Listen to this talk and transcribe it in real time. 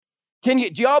Do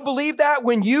y'all believe that?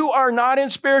 When you are not in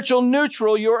spiritual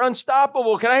neutral, you're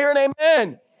unstoppable. Can I hear an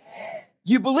amen?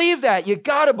 You believe that. You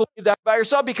got to believe that by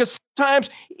yourself, because sometimes,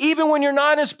 even when you're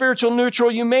not in spiritual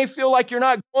neutral, you may feel like you're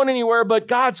not going anywhere, but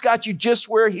God's got you just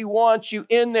where he wants you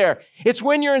in there. It's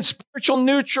when you're in spiritual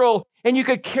neutral and you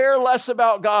could care less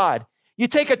about God. You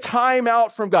take a time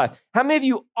out from God. How many of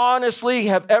you honestly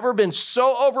have ever been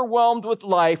so overwhelmed with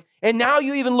life, and now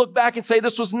you even look back and say,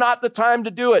 this was not the time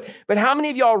to do it? But how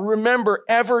many of y'all remember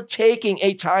ever taking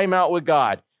a time out with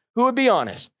God? Who would be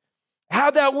honest?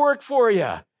 How'd that work for you?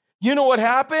 You know what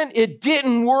happened? It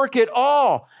didn't work at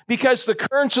all, because the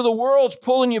currents of the world's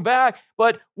pulling you back,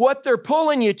 but what they're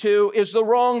pulling you to is the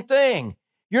wrong thing.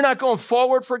 You're not going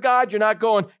forward for God. You're not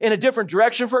going in a different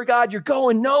direction for God. You're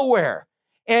going nowhere.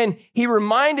 And he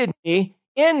reminded me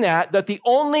in that the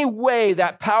only way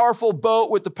that powerful boat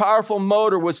with the powerful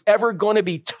motor was ever going to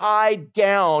be tied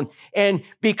down and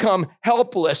become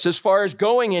helpless as far as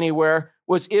going anywhere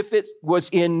was if it was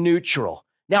in neutral.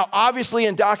 Now, obviously,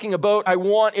 in docking a boat, I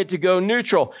want it to go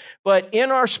neutral. But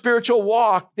in our spiritual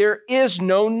walk, there is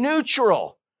no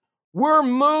neutral. We're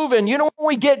moving. You know, when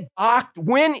we get docked,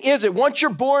 when is it? Once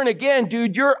you're born again,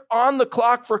 dude, you're on the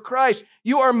clock for Christ.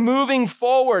 You are moving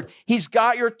forward. He's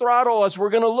got your throttle, as we're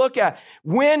going to look at.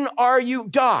 When are you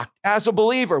docked as a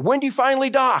believer? When do you finally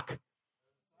dock?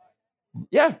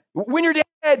 Yeah. When you're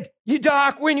dead, you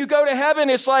dock. When you go to heaven,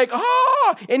 it's like,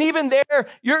 and even there,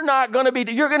 you're going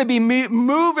to be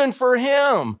moving for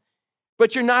him,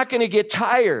 but you're not going to get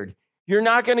tired. You're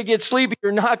not going to get sleepy.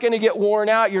 You're not going to get worn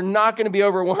out. You're not going to be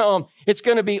overwhelmed. It's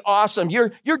going to be awesome.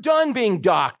 You're done being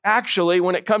docked. Actually,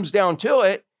 when it comes down to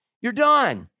it, you're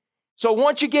done. So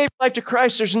once you gave life to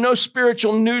Christ, there's no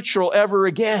spiritual neutral ever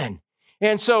again.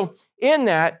 And so in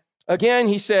that, again,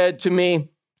 he said to me,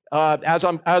 as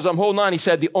I'm holding on, he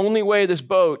said, the only way this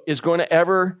boat is going to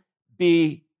ever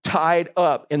be tied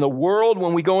up in the world,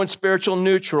 when we go in spiritual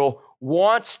neutral,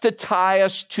 wants to tie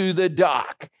us to the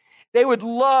dock. They would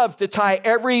love to tie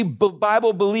every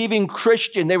Bible-believing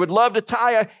Christian. They would love to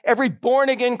tie every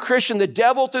born-again Christian. The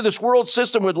devil, through this world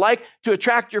system, would like to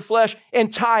attract your flesh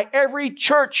and tie every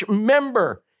church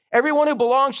member, everyone who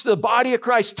belongs to the body of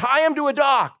Christ, tie them to a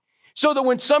dock, so that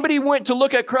when somebody went to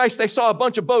look at Christ, they saw a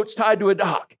bunch of boats tied to a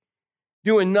dock,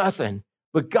 doing nothing.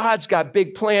 But God's got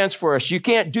big plans for us. You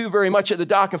can't do very much at the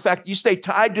dock. In fact, you stay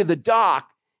tied to the dock,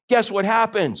 guess what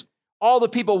happens? All the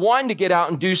people wanting to get out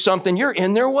and do something, you're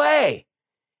in their way.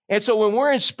 And so when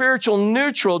we're in spiritual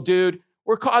neutral, dude,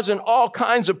 we're causing all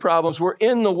kinds of problems. We're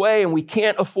in the way, and we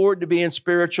can't afford to be in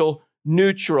spiritual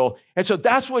neutral. And so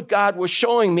that's what God was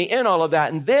showing me in all of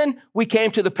that. And then we came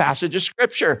to the passage of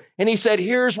Scripture, and he said,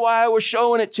 here's why I was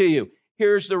showing it to you.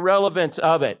 Here's the relevance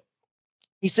of it.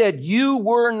 He said, you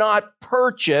were not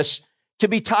purchased to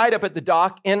be tied up at the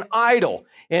dock and idle.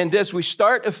 And this, we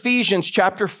start Ephesians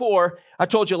chapter 4. I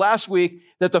told you last week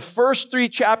that the first 3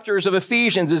 chapters of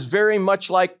Ephesians is very much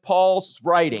like Paul's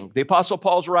writing, the Apostle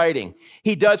Paul's writing.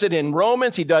 He does it in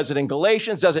Romans, he does it in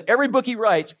Galatians, does it every book he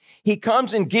writes. He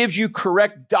comes and gives you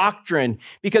correct doctrine,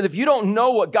 because if you don't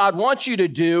know what God wants you to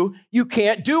do, you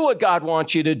can't do what God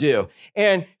wants you to do.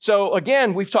 And so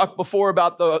again, we've talked before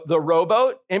about the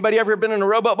rowboat. Anybody ever been in a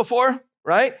rowboat before?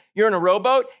 Right? You're in a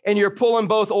rowboat and you're pulling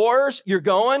both oars, you're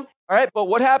going, all right, but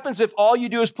what happens if all you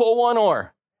do is pull one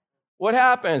oar? What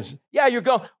happens? Yeah, you're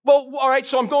going, well, all right,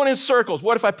 so I'm going in circles.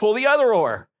 What if I pull the other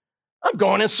oar? I'm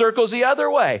going in circles the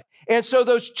other way. And so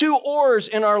those 2 oars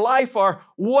in our life are,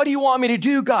 what do you want me to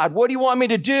do, God? What do you want me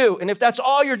to do? And if that's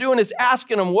all you're doing is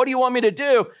asking him, what do you want me to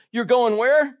do? You're going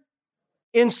where?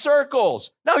 In circles.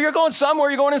 No, you're going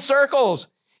somewhere, you're going in circles.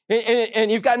 And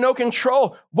you've got no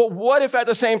control. But what if at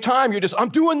the same time you're just, I'm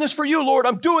doing this for you, Lord.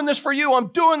 I'm doing this for you. I'm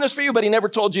doing this for you. But he never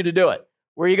told you to do it.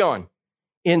 Where are you going?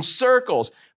 In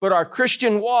circles. But our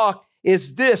Christian walk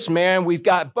is this, man. We've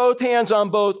got both hands on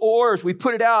both oars. We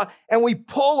put it out and we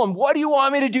pull them. What do you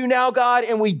want me to do now, God?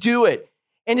 And we do it.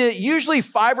 And is it usually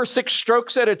 5 or 6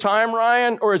 strokes at a time,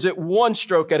 Ryan? Or is it 1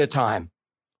 stroke at a time?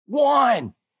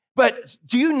 1. But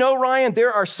do you know, Ryan,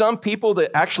 there are some people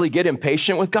that actually get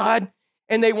impatient with God.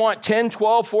 And they want 10,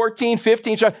 12, 14,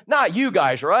 15 strokes. Not you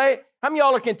guys, right? How many of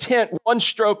y'all are content 1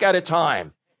 stroke at a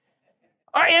time?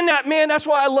 And that, man, that's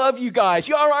why I love you guys.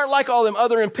 Y'all aren't like all them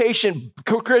other impatient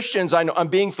Christians. I know I'm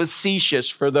being facetious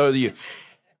for those of you.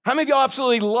 How many of y'all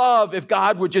absolutely love if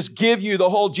God would just give you the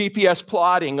whole GPS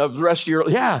plotting of the rest of your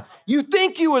life? Yeah, you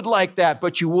think you would like that,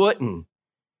 but you wouldn't.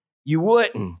 You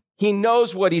wouldn't. He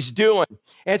knows what he's doing.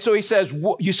 And so he says,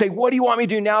 you say, what do you want me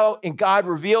to do now? And God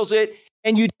reveals it.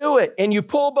 And you do it, and you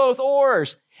pull both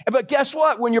oars. But guess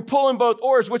what? When you're pulling both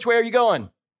oars, which way are you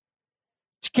going?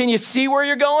 Can you see where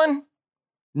you're going?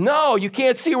 No, you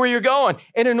can't see where you're going.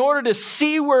 And in order to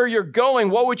see where you're going,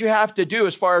 what would you have to do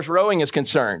as far as rowing is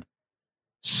concerned?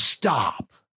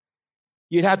 Stop.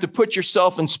 You'd have to put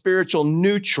yourself in spiritual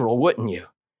neutral, wouldn't you,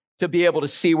 to be able to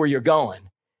see where you're going.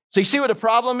 So you see what the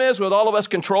problem is with all of us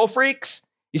control freaks?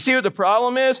 You see what the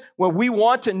problem is? When we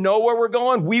want to know where we're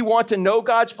going, we want to know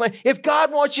God's plan. If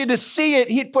God wants you to see it,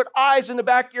 he'd put eyes in the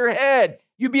back of your head.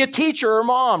 You'd be a teacher or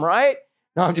mom, right?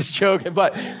 No, I'm just joking,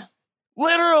 but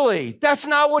literally, that's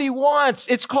not what he wants.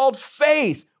 It's called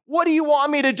faith. What do you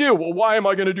want me to do? Well, why am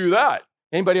I going to do that?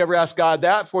 Anybody ever ask God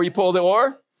that before you pull the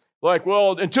oar? Like,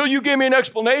 well, until you give me an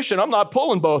explanation, I'm not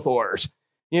pulling both oars.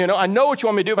 I know what you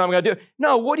want me to do, but I'm going to do it.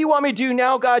 No, what do you want me to do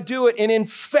now, God? Do it. And in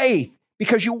faith,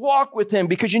 because you walk with him,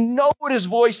 because you know what his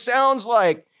voice sounds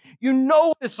like. You know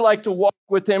what it's like to walk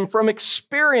with him from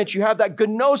experience. You have that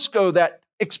gnosko, that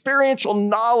experiential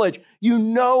knowledge. You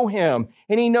know him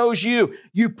and he knows you.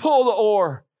 You pull the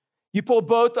oar. You pull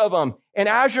both of them. And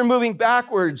as you're moving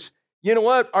backwards, you know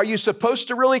what? Are you supposed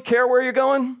to really care where you're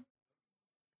going?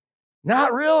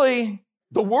 Not really.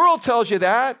 The world tells you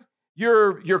that.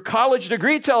 Your college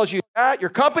degree tells you that. Your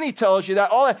company tells you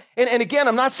that. All that. And again,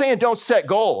 I'm not saying don't set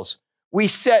goals. We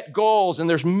set goals, and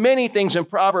there's many things in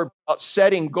Proverbs about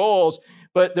setting goals,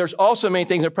 but there's also many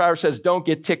things in Proverbs says don't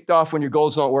get ticked off when your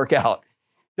goals don't work out.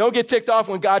 Don't get ticked off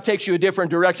when God takes you a different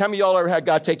direction. How many of y'all ever had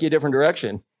God take you a different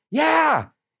direction? Yeah.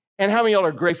 And how many of y'all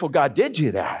are grateful God did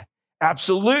you that?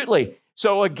 Absolutely.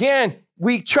 So again,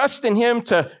 we trust in him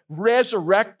to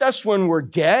resurrect us when we're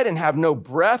dead and have no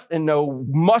breath and no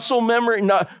muscle memory,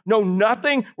 no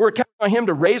nothing. We're counting on him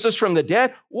to raise us from the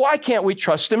dead. Why can't we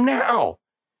trust him now?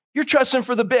 You're trusting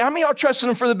for the big. How many of y'all trusting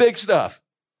him for the big stuff?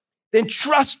 Then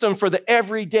trust him for the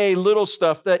everyday little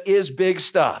stuff that is big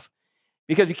stuff.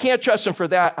 Because you can't trust him for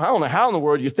that. I don't know how in the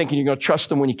world you're thinking you're going to trust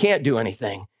him when you can't do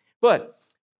anything. But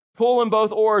pulling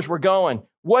both oars, we're going.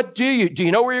 What do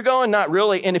you know where you're going? Not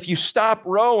really. And if you stop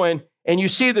rowing and you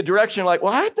see the direction, like,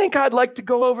 well, I think I'd like to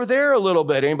go over there a little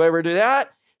bit. Anybody ever do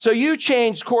that? So you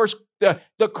change course,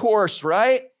 the course,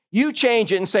 right? You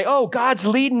change it and say, oh, God's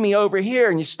leading me over here.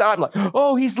 And you stop and like,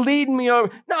 oh, he's leading me over.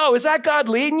 No, is that God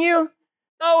leading you?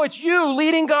 No, it's you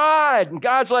leading God. And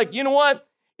God's like, you know what?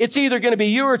 It's either going to be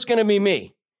you or it's going to be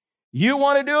me. You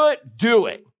want to do it? Do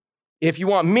it. If you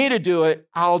want me to do it,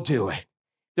 I'll do it.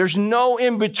 There's no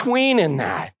in between in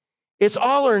that. It's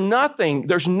all or nothing.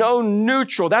 There's no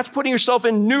neutral. That's putting yourself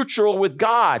in neutral with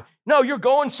God. No, you're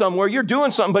going somewhere. You're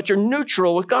doing something, but you're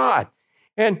neutral with God.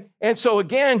 And so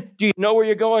again, do you know where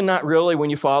you're going? Not really when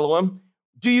you follow him.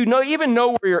 Do you even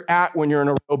know where you're at when you're in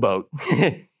a rowboat?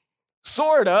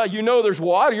 Sorta. You know there's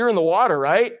water. You're in the water,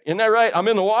 right? Isn't that right? I'm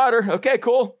in the water. Okay,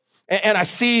 cool. And I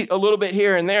see a little bit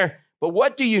here and there. But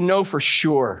what do you know for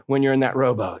sure when you're in that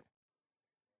rowboat?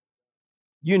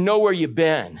 You know where you've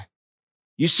been.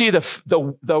 You see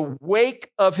the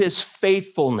wake of his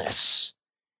faithfulness.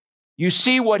 You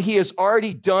see what he has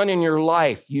already done in your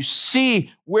life. You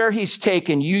see where he's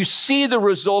taken. You see the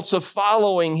results of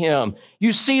following him.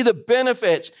 You see the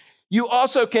benefits. You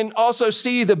also can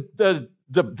see the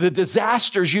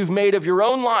disasters you've made of your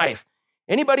own life.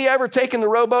 Anybody ever taken the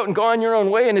rowboat and gone your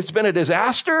own way and it's been a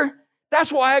disaster?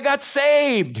 That's why I got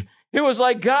saved. It was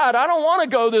like, God, I don't want to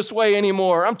go this way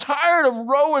anymore. I'm tired of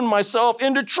rowing myself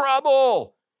into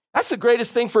trouble. That's the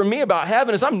greatest thing for me about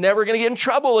heaven is I'm never going to get in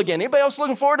trouble again. Anybody else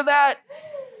looking forward to that?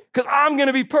 Because I'm going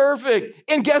to be perfect.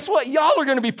 And guess what? Y'all are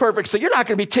going to be perfect, so you're not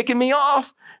going to be ticking me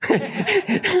off.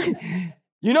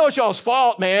 You know it's y'all's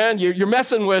fault, man. You're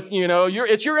messing with,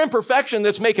 it's your imperfection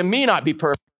that's making me not be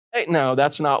perfect. Hey, no,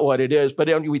 that's not what it is. But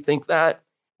don't we think that?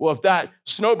 Well, if that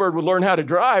snowbird would learn how to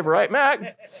drive, right,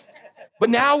 Mac? But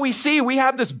now we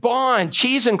have this bond,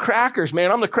 cheese and crackers,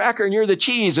 man. I'm the cracker and you're the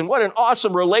cheese. And what an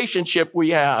awesome relationship we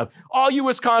have. All you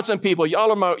Wisconsin people,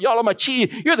 y'all are my cheese.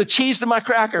 You're the cheese to my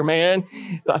cracker, man.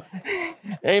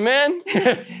 Amen?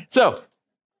 So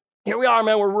here we are,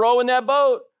 man. We're rowing that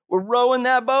boat. We're rowing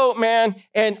that boat, man.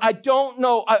 And I don't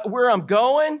know where I'm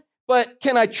going, but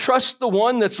can I trust the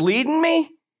one that's leading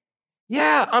me?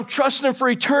 Yeah, I'm trusting him for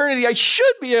eternity. I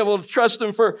should be able to trust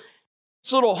him for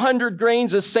this little 100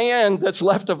 grains of sand that's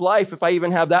left of life, if I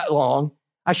even have that long.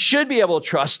 I should be able to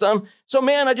trust them. So,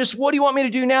 man, what do you want me to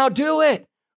do now? Do it.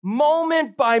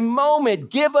 Moment by moment,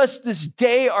 give us this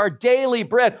day our daily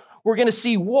bread. We're going to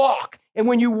see walk. And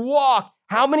when you walk,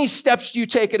 how many steps do you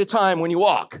take at a time when you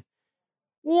walk?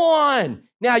 One.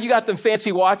 Now you got them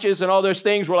fancy watches and all those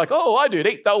things. We're like, oh, I did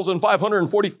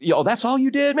 8,540. That's all you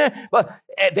did, man. But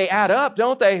they add up,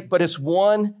 don't they? But it's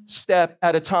one step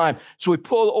at a time. So we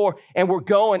pull the oar and we're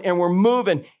going and we're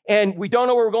moving and we don't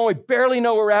know where we're going. We barely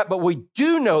know where we're at, but we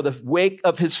do know the wake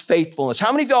of his faithfulness.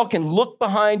 How many of y'all can look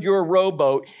behind your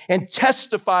rowboat and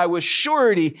testify with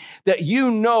surety that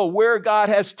you know where God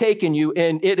has taken you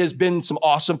and it has been some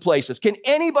awesome places? Can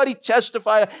anybody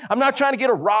testify? I'm not trying to get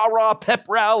a rah-rah pep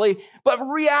rally, but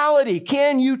reality,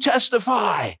 can you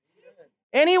testify?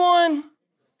 Anyone?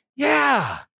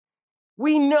 Yeah.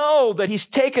 We know that he's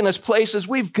taken us places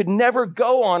we could never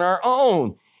go on our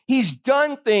own. He's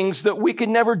done things that we could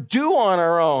never do on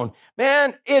our own.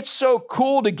 Man, it's so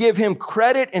cool to give him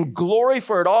credit and glory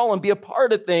for it all and be a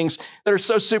part of things that are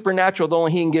so supernatural that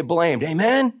only he can get blamed.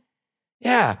 Amen?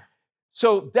 Yeah.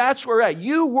 So that's where we're at.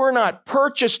 You were not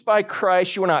purchased by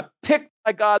Christ. You were not picked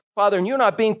by God the Father, and you're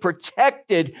not being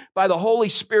protected by the Holy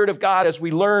Spirit of God, as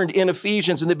we learned in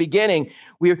Ephesians in the beginning.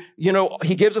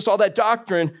 He gives us all that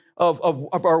doctrine of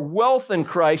our wealth in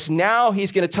Christ. Now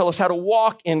he's going to tell us how to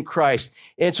walk in Christ.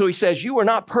 And so he says, you are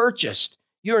not purchased.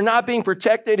 You are not being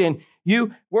protected, and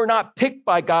you were not picked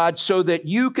by God so that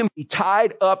you can be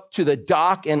tied up to the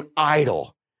dock and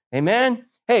idle. Amen?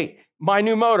 Hey, my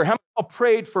new motor. How many of y'all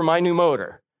prayed for my new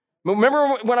motor?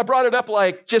 Remember when I brought it up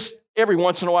like just every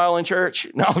once in a while in church?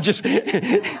 No, just, dude,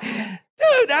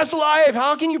 that's life.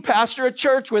 How can you pastor a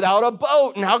church without a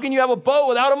boat? And how can you have a boat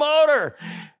without a motor?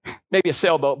 Maybe a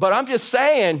sailboat. But I'm just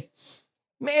saying,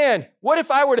 man, what if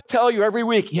I were to tell you every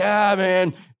week, yeah,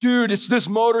 man, dude, this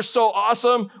motor's so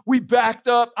awesome. We backed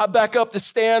up. I back up to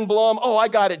Stan Blum. Oh, I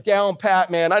got it down pat,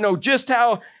 man. I know just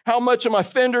how much of my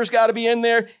fender's got to be in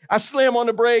there. I slam on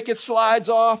the brake. It slides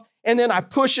off. And then I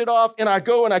push it off and I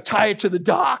go and I tie it to the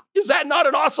dock. Is that not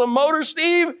an awesome motor,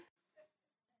 Steve?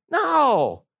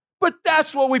 No. But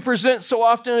that's what we present so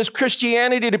often as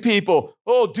Christianity to people.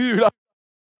 Oh, dude.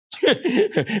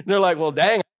 They're like, well,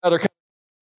 dang, I'd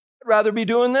rather be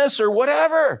doing this or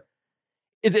whatever.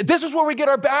 This is where we get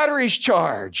our batteries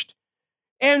charged.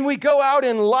 And we go out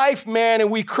in life, man, and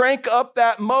we crank up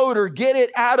that motor, get it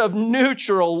out of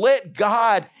neutral, let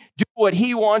God do what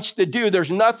he wants to do.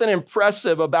 There's nothing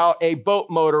impressive about a boat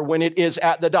motor when it is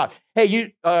at the dock.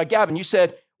 Hey, Gavin, you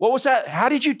said, what was that? How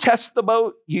did you test the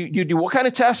boat? You do what kind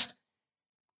of test?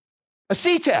 A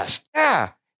sea test.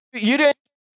 Yeah. You didn't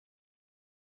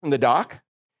from the dock?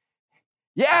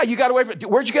 Yeah, you got away from it.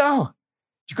 Where'd you go?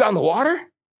 Did you go out in the water?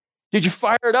 Did you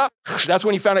fire it up? That's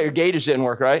when you found out your gauges didn't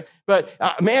work, right? But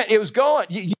man, it was going.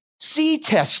 You sea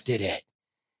tested it.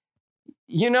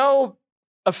 You know,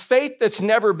 a faith that's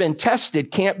never been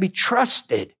tested can't be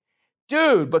trusted.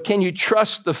 Dude, but can you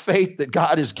trust the faith that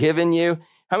God has given you?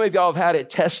 How many of y'all have had it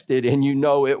tested and you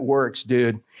know it works,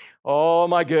 dude? Oh,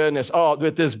 my goodness. Oh,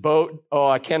 with this boat. Oh,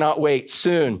 I cannot wait.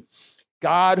 Soon,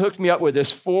 God hooked me up with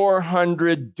this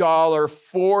 $400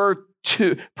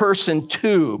 4-person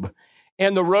tube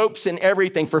and the ropes and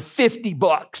everything for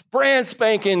 $50, brand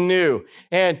spanking new.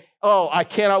 And oh, I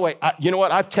cannot wait. You know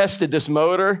what? I've tested this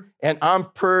motor, and I'm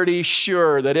pretty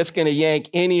sure that it's going to yank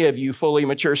any of you fully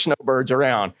mature snowbirds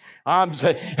around. I'm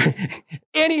saying,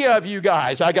 any of you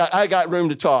guys, I got room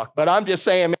to talk. But I'm just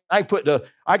saying, man, I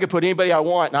could put anybody I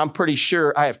want, and I'm pretty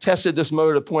sure I have tested this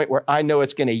motor to the point where I know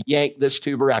it's going to yank this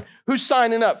tube around. Who's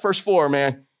signing up? First floor,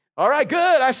 man. All right,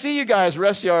 good. I see you guys. The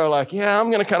rest of y'all are like, yeah, I'm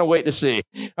going to kind of wait to see.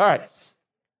 All right.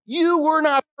 You were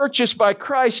not purchased by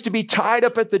Christ to be tied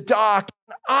up at the dock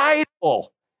and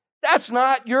idle. That's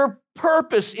not your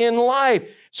purpose in life.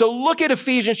 So look at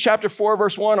Ephesians chapter 4,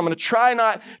 verse 1. I'm going to try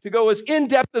not to go as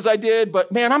in-depth as I did,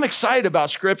 but man, I'm excited about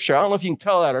Scripture. I don't know if you can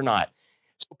tell that or not.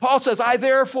 So Paul says, I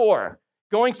therefore,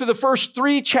 going through the first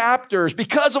 3 chapters,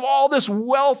 because of all this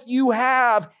wealth you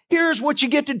have, here's what you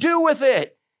get to do with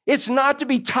it. It's not to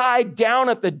be tied down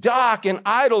at the dock and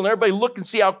idle and everybody look and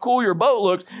see how cool your boat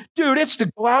looks. Dude, it's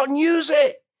to go out and use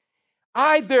it.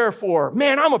 I therefore,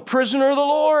 man, I'm a prisoner of the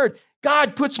Lord.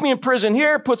 God puts me in prison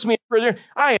here, puts me in prison.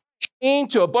 I am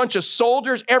chained to a bunch of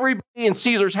soldiers. Everybody in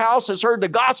Caesar's house has heard the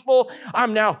gospel.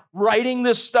 I'm now writing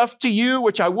this stuff to you,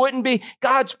 which I wouldn't be.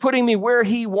 God's putting me where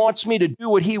he wants me to do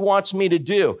what he wants me to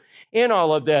do in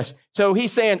all of this. So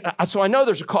he's saying, so I know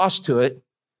there's a cost to it.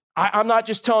 I'm not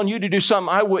just telling you to do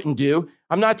something I wouldn't do.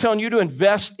 I'm not telling you to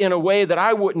invest in a way that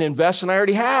I wouldn't invest, and I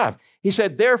already have. He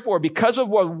said, therefore, because of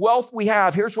what wealth we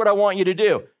have, here's what I want you to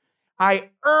do. I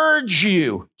urge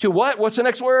you to what? What's the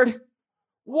next word?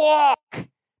 Walk.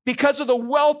 Because of the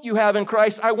wealth you have in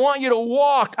Christ, I want you to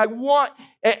walk.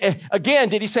 Again,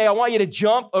 did he say, I want you to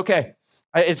jump? Okay.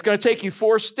 It's going to take you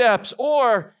 4 steps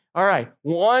or, all right,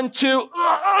 1, 2,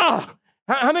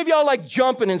 How many of y'all like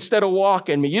jumping instead of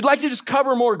walking? You'd like to just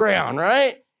cover more ground,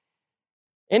 right?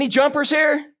 Any jumpers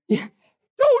here?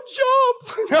 Don't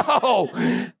jump.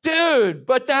 No, dude,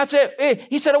 but that's it.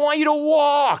 He said, I want you to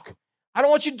walk. I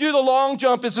don't want you to do the long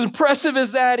jump, as impressive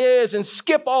as that is, and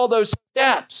skip all those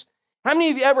steps. How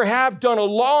many of you ever have done a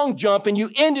long jump and you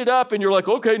ended up and you're like,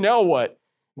 okay, now what?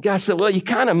 And God said, well, you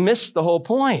kind of missed the whole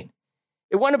point.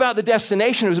 It wasn't about the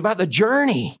destination. It was about the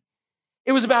journey.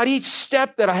 It was about each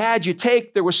step that I had you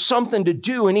take. There was something to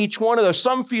do in each one of those,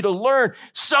 something for you to learn,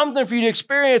 something for you to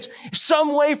experience,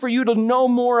 some way for you to know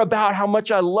more about how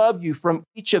much I love you from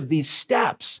each of these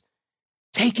steps.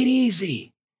 Take it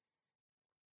easy.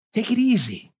 Take it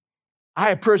easy. I,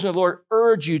 a prisoner of the Lord,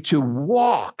 urge you to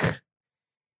walk.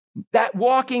 That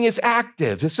walking is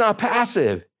active. It's not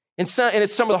passive. And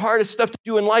it's some of the hardest stuff to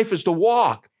do in life is to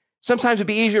walk. Sometimes it'd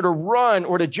be easier to run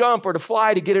or to jump or to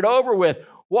fly to get it over with.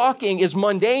 Walking is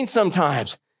mundane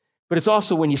sometimes, but it's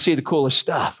also when you see the coolest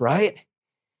stuff, right?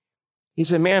 He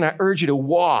said, man, I urge you to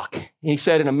walk. And he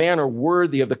said, in a manner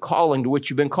worthy of the calling to which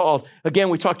you've been called. Again,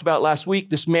 we talked about last week,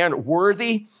 this manner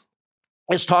worthy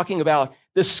is talking about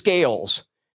the scales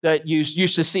that you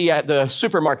used to see at the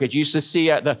supermarket. You used to see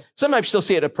sometimes you still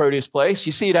see it at a produce place.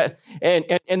 You see it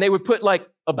and they would put like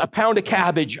a pound of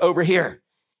cabbage over here.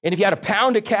 And if you had a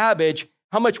pound of cabbage,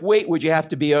 how much weight would you have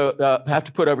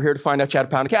to put over here to find out you had a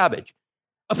pound of cabbage?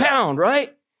 A pound,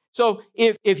 right? So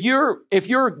if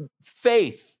your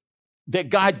faith that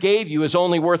God gave you is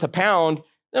only worth a pound,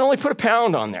 then only put a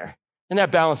pound on there, and that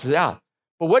balances it out.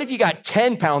 But what if you got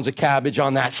 10 pounds of cabbage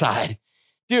on that side?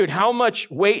 Dude, how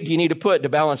much weight do you need to put to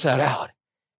balance that out?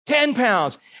 10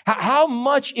 pounds. How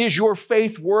much is your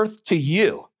faith worth to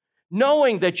you?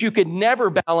 Knowing that you could never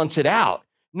balance it out.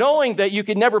 Knowing that you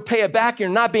could never pay it back, you're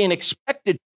not being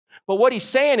expected. But what he's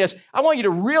saying is, I want you to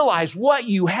realize what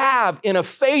you have in a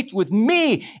faith with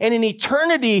me and in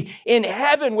eternity in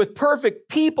heaven with perfect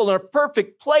people in a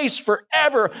perfect place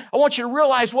forever. I want you to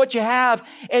realize what you have,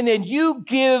 and then you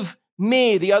give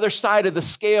me the other side of the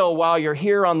scale while you're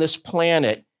here on this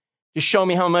planet to show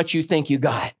me how much you think you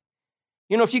got.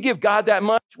 You know, if you give God that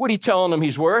much, what are you telling him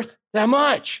he's worth? That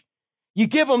much. You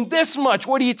give him this much.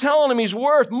 What are you telling him he's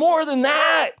worth? More than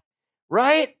that,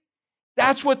 right?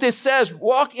 That's what this says.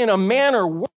 Walk in a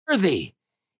manner worthy.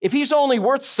 If he's only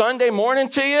worth Sunday morning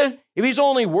to you, if he's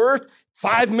only worth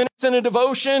 5 minutes in a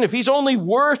devotion, if he's only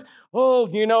worth,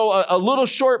 a little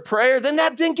short prayer, then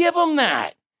give him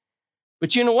that.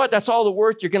 But you know what? That's all the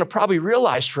worth you're going to probably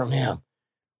realize from him.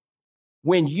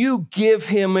 When you give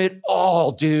him it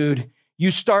all, dude,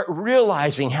 you start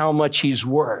realizing how much he's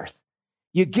worth.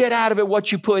 You get out of it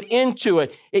what you put into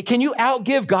it. Can you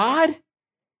outgive God?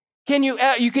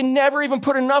 You can never even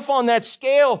put enough on that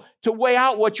scale to weigh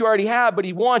out what you already have, but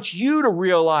he wants you to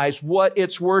realize what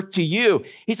it's worth to you.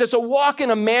 He says, so walk in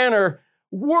a manner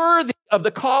worthy of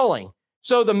the calling.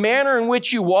 So the manner in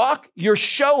which you walk, you're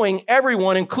showing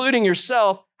everyone, including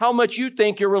yourself, how much you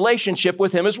think your relationship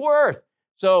with him is worth.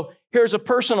 So here's a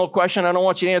personal question I don't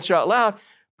want you to answer out loud.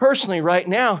 Personally, right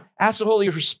now, ask the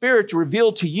Holy Spirit to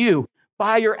reveal to you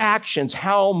by your actions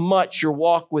how much your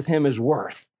walk with him is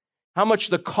worth, how much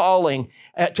the calling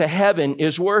to heaven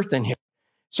is worth in him.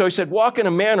 So he said, walk in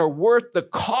a manner worth the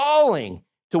calling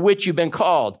to which you've been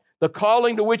called. The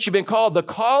calling to which you've been called. The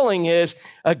calling is,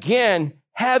 again,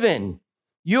 heaven.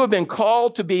 You have been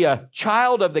called to be a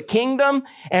child of the kingdom,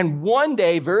 and one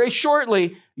day, very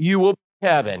shortly, you will be in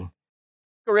heaven.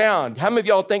 Look around. How many of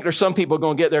y'all think there's some people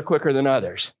going to get there quicker than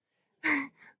others?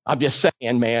 I'm just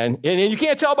saying, man. And you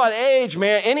can't tell by the age,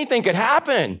 man. Anything could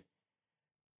happen.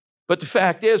 But the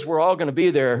fact is, we're all going to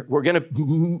be there. We're going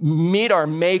to meet our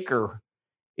Maker.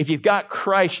 If you've got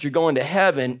Christ, you're going to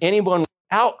heaven. Anyone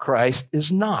without Christ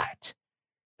is not.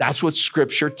 That's what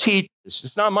Scripture teaches.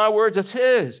 It's not my words, it's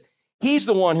his. He's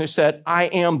the one who said, I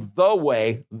am the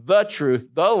way, the truth,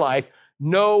 the life.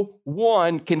 No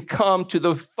one can come to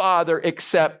the Father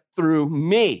except through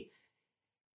me.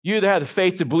 You either have the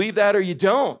faith to believe that or you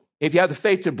don't. If you have the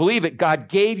faith to believe it, God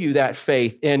gave you that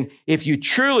faith. And if you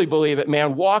truly believe it,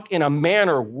 man, walk in a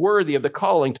manner worthy of the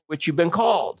calling to which you've been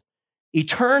called.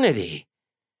 Eternity.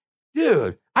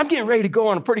 Dude, I'm getting ready to go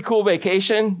on a pretty cool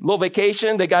vacation, little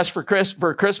vacation they got us for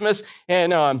Christmas.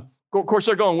 And of course,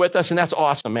 they're going with us, and that's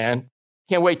awesome, man.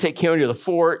 Can't wait to take Keone to the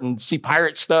fort and see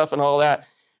pirate stuff and all that.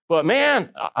 But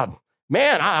man,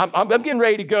 I'm getting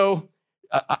ready to go.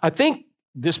 I think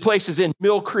this place is in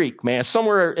Mill Creek, man,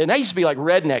 somewhere, and that used to be like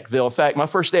Redneckville. In fact, my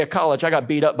first day of college, I got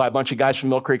beat up by a bunch of guys from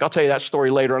Mill Creek. I'll tell you that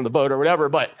story later on the boat or whatever,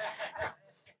 but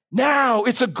Now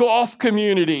it's a golf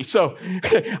community. So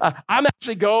I'm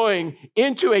actually going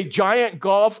into a giant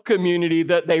golf community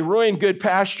that they ruined good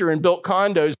pasture and built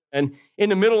condos in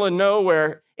the middle of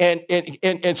nowhere. And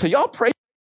so y'all pray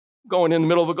going in the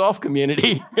middle of a golf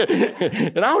community.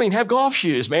 And I don't even have golf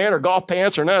shoes, man, or golf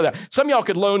pants or none of that. Some of y'all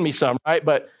could loan me some, right?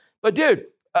 But dude,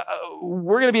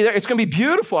 we're going to be there. It's going to be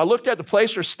beautiful. I looked at the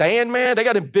place we're staying, man. They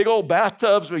got a big old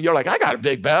bathtubs. You're like, I got a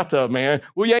big bathtub, man.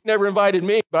 Well, you ain't never invited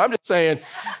me, but I'm just saying,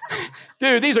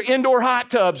 dude, these are indoor hot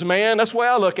tubs, man. That's the way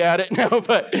I look at it. No,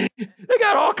 but they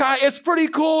got all kinds. It's a pretty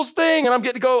cool thing. And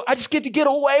I just get to get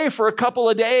away for a couple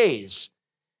of days.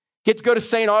 Get to go to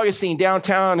St. Augustine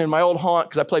downtown in my old haunt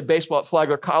because I played baseball at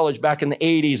Flagler College back in the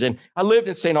 80s. And I lived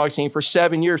in St. Augustine for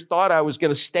 7 years, thought I was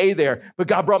going to stay there. But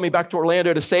God brought me back to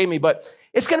Orlando to save me. But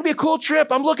it's going to be a cool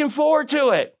trip. I'm looking forward to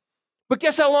it. But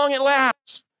guess how long it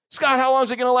lasts? Scott, how long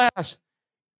is it going to last?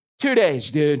 2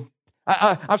 days, dude.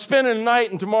 I'm spending the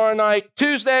night, and tomorrow night,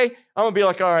 Tuesday, I'm going to be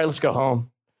like, all right, let's go home.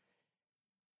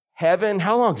 Heaven,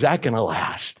 how long is that going to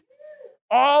last?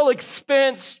 All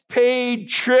expense paid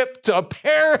trip to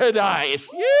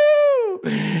paradise.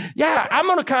 Yeah, I'm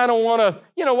going to kind of want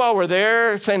to, while we're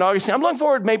there at St. Augustine, I'm looking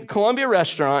forward to maybe Columbia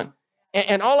Restaurant.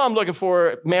 And all I'm looking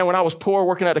for, man, when I was poor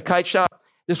working at a kite shop,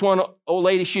 this one old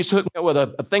lady, she used to hook me up with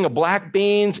a thing of black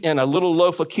beans and a little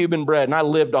loaf of Cuban bread. And I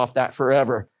lived off that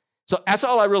forever. So that's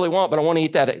all I really want, but I want to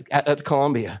eat that at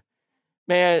Columbia.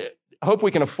 Man, I hope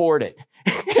we can afford it.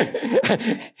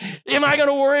 Am I going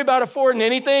to worry about affording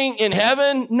anything in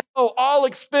heaven? No, all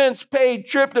expense paid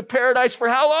trip to paradise for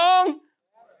how long?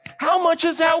 How much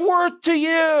is that worth to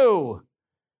you?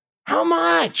 How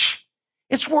much?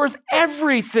 It's worth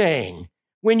everything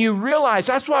when you realize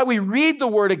that's why we read the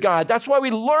Word of God. That's why we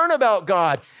learn about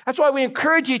God. That's why we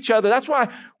encourage each other. That's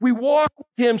why we walk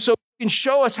with Him so He can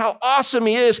show us how awesome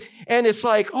He is. And it's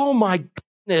like, oh my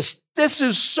goodness, this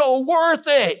is so worth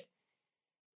it.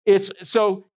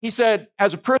 So he said,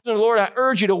 as a prisoner of the Lord, I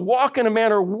urge you to walk in a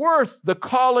manner worth the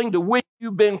calling to which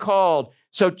you've been called.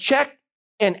 So check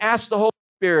and ask the Holy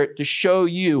Spirit to show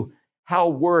you how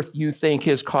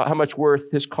much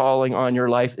worth His calling on your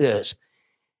life is.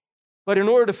 But in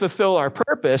order to fulfill our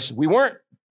purpose, we weren't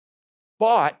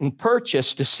bought and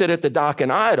purchased to sit at the dock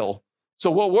and idle.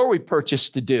 So what were we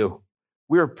purchased to do?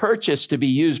 We were purchased to be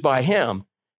used by Him.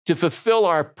 To fulfill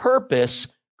our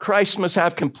purpose, Christ must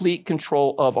have complete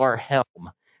control of our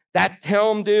helm. That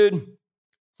helm, dude, as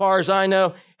far as I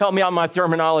know, help me out with my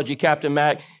terminology, Captain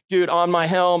Mac. Dude, on my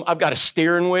helm, I've got a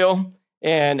steering wheel.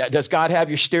 And does God have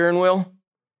your steering wheel?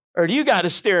 Or do you got a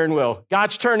steering wheel?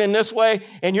 God's turning this way,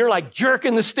 and you're like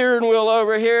jerking the steering wheel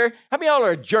over here. How many of y'all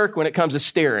are a jerk when it comes to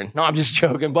steering? No, I'm just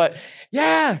joking. But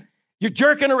yeah, you're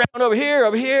jerking around over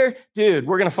here. Dude,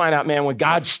 we're going to find out, man, when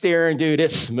God's steering, dude,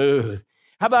 it's smooth.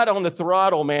 How about on the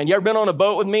throttle, man? You ever been on a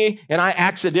boat with me and I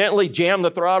accidentally jammed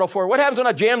the throttle forward? What happens when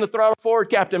I jam the throttle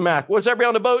forward, Captain Mac? What does everybody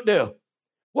on the boat do?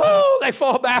 Whoa, they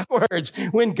fall backwards.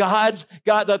 When God's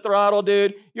got the throttle,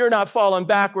 dude, you're not falling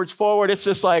backwards forward. It's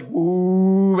just like,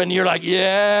 woo, and you're like,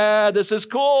 yeah, this is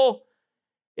cool.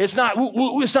 It's not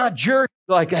jerky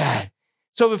like that.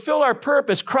 So to fulfill our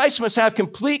purpose, Christ must have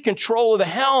complete control of the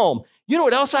helm. You know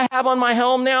what else I have on my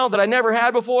helm now that I never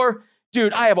had before?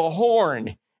 Dude, I have a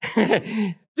horn.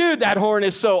 Dude, that horn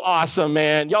is so awesome,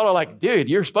 man. Y'all are like, dude,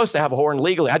 you're supposed to have a horn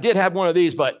legally. I did have one of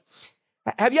these, but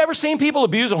have you ever seen people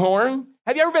abuse a horn?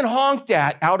 Have you ever been honked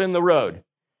at out in the road?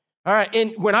 All right,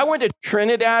 and when I went to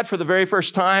Trinidad for the very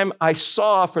first time, I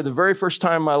saw for the very first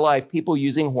time in my life people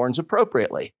using horns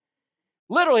appropriately.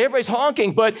 Literally, everybody's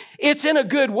honking, but it's in a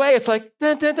good way. It's like,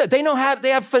 dun, dun, dun. They know how, they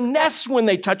have finesse when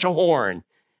they touch a horn.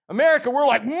 America, we're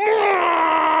like,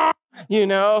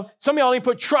 some of y'all even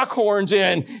put truck horns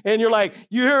in, and you're like,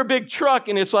 you hear a big truck,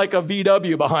 and it's like a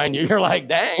VW behind you. You're like,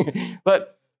 dang.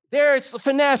 But there, it's the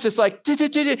finesse. It's like,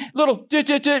 little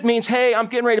means, hey, I'm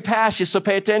getting ready to pass you, so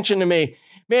pay attention to me.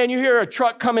 Man, you hear a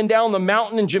truck coming down the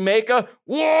mountain in Jamaica.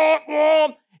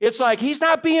 It's like, he's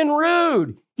not being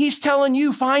rude. He's telling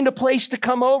you, find a place to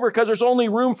come over because there's only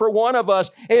room for one of us,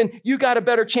 and you got a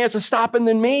better chance of stopping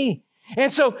than me.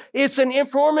 And so it's an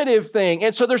informative thing.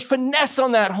 And so there's finesse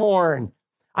on that horn.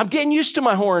 I'm getting used to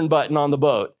my horn button on the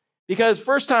boat because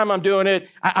first time I'm doing it,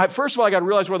 first of all, I got to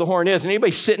realize where the horn is. And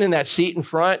anybody sitting in that seat in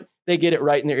front, they get it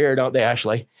right in their ear, don't they,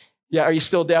 Ashley? Yeah, are you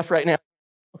still deaf right now?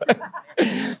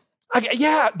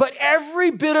 Yeah, but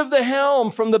every bit of the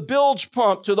helm, from the bilge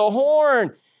pump to the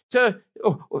horn to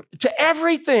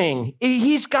everything,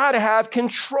 he's got to have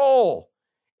control.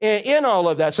 in all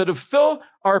of that. So to fulfill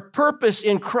our purpose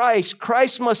in Christ,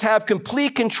 Christ must have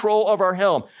complete control of our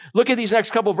helm. Look at these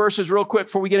next couple verses real quick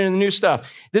before we get into the new stuff.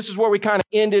 This is where we kind of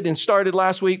ended and started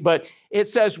last week, but it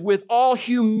says, with all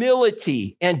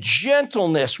humility and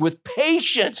gentleness, with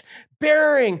patience,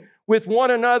 bearing with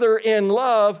one another in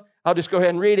love. I'll just go ahead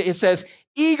and read it. It says,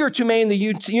 eager to maintain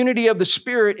the unity of the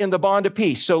Spirit in the bond of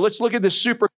peace. So let's look at this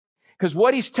because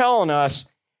what he's telling us,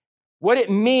 what it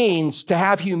means to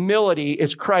have humility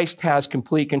is Christ has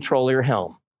complete control of your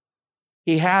helm.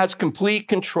 He has complete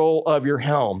control of your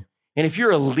helm. And if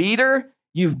you're a leader,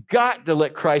 you've got to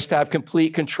let Christ have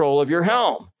complete control of your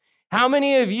helm. How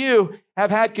many of you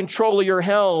have had control of your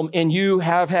helm and you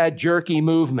have had jerky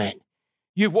movement?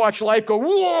 You've watched life go,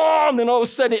 whoa, and then all of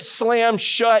a sudden it slams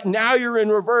shut. Now you're in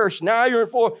reverse. Now you're in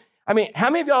forward. I mean, how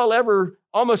many of y'all ever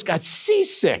almost got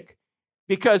seasick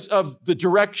because of the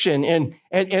direction and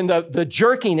the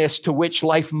jerkiness to which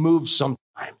life moves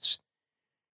sometimes?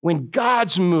 When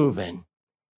God's moving,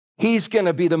 he's going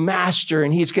to be the master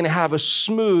and he's going to have a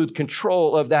smooth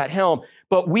control of that helm.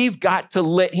 But we've got to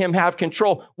let him have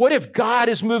control. What if God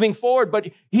is moving forward, but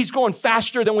he's going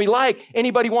faster than we like?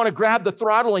 Anybody want to grab the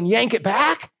throttle and yank it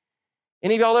back?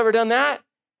 Any of y'all ever done that?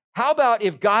 How about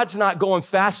if God's not going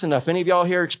fast enough? Any of y'all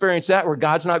here experience that where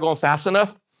God's not going fast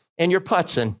enough and you're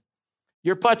putzing?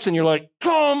 You're putzing. You're like,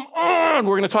 come on.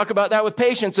 We're going to talk about that with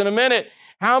patience in a minute.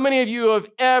 How many of you have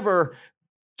ever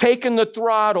taken the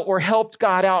throttle or helped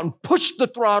God out and pushed the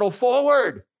throttle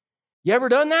forward? You ever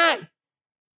done that?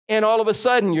 And all of a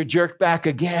sudden, you're jerked back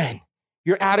again.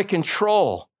 You're out of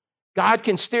control. God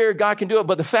can steer, God can do it,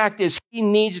 but the fact is he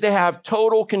needs to have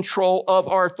total control of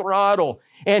our throttle.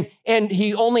 And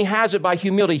he only has it by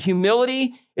humility.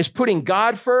 Humility is putting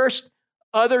God first,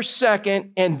 others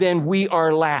second, and then we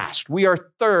are last. We are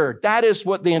third. That is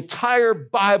what the entire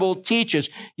Bible teaches.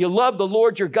 You love the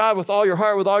Lord your God with all your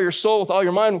heart, with all your soul, with all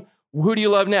your mind. Who do you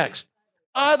love next?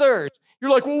 Others. You're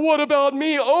like, well, what about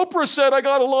me? Oprah said I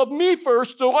got to love me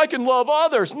first so I can love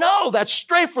others. No, that's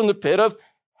straight from the pit of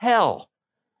hell.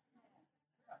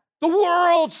 The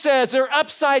world says they're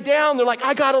upside down. They're like,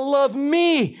 I got to love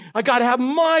me. I got to have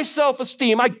my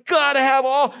self-esteem. I got to have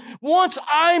all. Once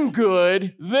I'm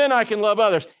good, then I can love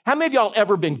others. How many of y'all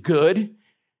ever been good?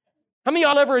 How many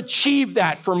of y'all ever achieved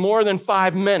that for more than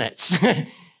 5 minutes?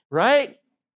 Right?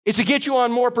 It's to get you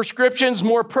on more prescriptions,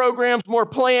 more programs, more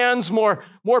plans, more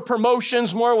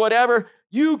promotions, more whatever.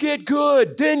 You get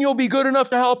good, then you'll be good enough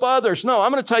to help others. No,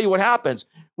 I'm going to tell you what happens.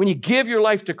 When you give your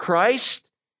life to Christ,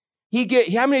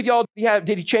 how many of y'all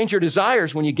did he change your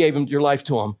desires when you gave your life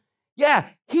to him? Yeah,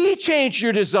 he changed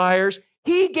your desires.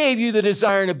 He gave you the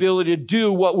desire and ability to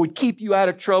do what would keep you out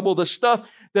of trouble, the stuff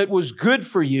that was good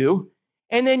for you.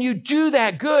 And then you do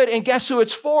that good, and guess who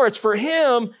it's for? It's for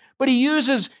him. But he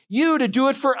uses you to do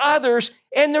it for others,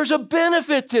 and there's a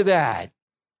benefit to that.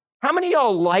 How many of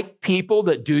y'all like people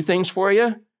that do things for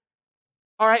you?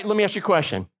 All right, let me ask you a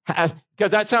question, because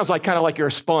that sounds like kind of like you're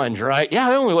a sponge, right? Yeah,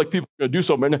 I only like people that do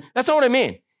something. That's not what I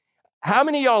mean. How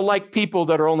many of y'all like people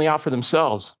that are only out for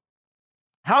themselves?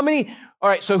 All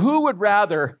right, so who would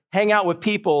rather hang out with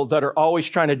people that are always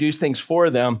trying to do things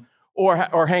for them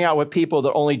or hang out with people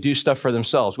that only do stuff for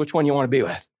themselves? Which one you want to be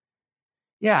with?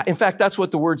 Yeah, in fact, that's what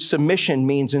the word submission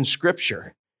means in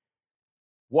Scripture.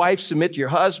 Wives, submit to your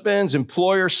husbands.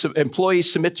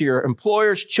 Employees, submit to your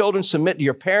employers. Children, submit to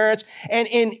your parents. And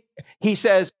he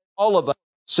says, all of us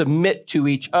submit to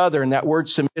each other. And that word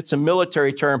submit's a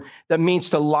military term that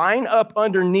means to line up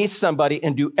underneath somebody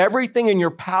and do everything in your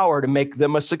power to make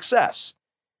them a success.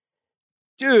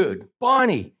 Dude,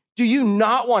 Bonnie, do you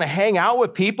not want to hang out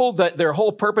with people that their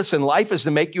whole purpose in life is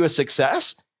to make you a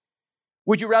success?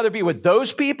 Would you rather be with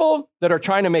those people that are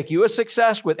trying to make you a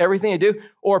success with everything they do,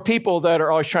 or people that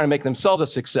are always trying to make themselves a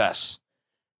success?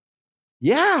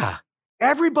 Yeah,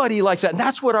 everybody likes that. And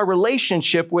that's what our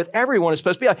relationship with everyone is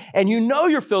supposed to be like. And you know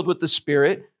you're filled with the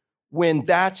Spirit when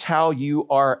that's how you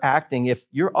are acting. If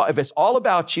it's all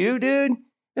about you, dude,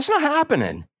 it's not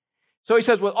happening. So he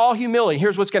says, with all humility,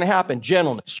 here's what's going to happen.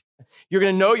 Gentleness. You're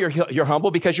going to know you're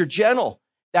humble because you're gentle.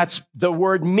 That's the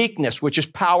word meekness, which is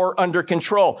power under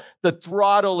control. The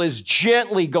throttle is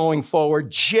gently going forward,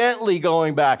 gently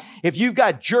going back. If you've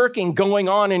got jerking going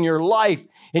on in your life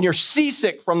and you're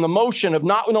seasick from the motion of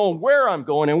not knowing where I'm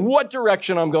going and what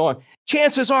direction I'm going,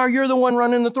 chances are you're the one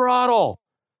running the throttle.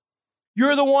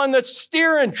 You're the one that's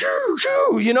steering,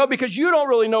 because you don't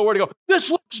really know where to go. This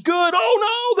looks good.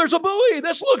 Oh, no, there's a buoy.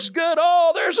 This looks good.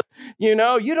 Oh, you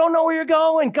don't know where you're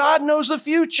going. God knows the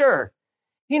future.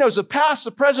 He knows the past,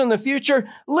 the present, and the future.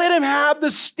 Let him have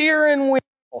the steering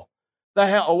wheel.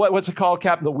 What's it called,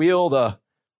 Captain? The wheel,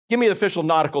 give me the official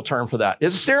nautical term for that.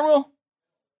 Is it steering wheel?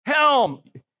 Helm.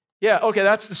 Yeah, okay,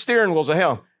 that's the steering wheel's a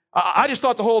helm. I just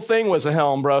thought the whole thing was a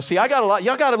helm, bro. See, y'all got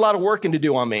a lot of working to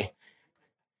do on me.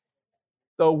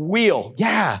 The wheel.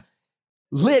 Yeah.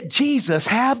 Let Jesus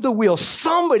have the wheel.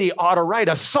 Somebody ought to write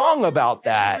a song about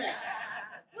that.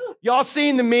 Y'all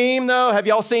seen the meme, though? Have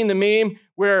y'all seen the meme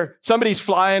where somebody's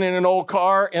flying in an old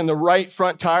car and the right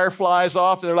front tire flies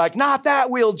off? And they're like, not that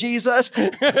wheel, Jesus.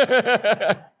 Jesus,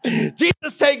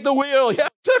 take the wheel. Yeah, I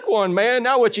took one, man.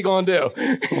 Now what you going to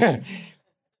do?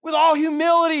 With all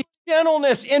humility,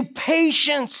 gentleness, and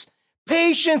patience.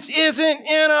 Patience isn't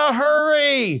in a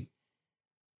hurry.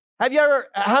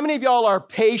 How many of y'all are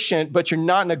patient, but you're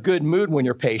not in a good mood when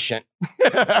you're patient?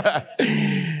 All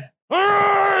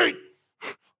right.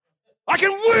 I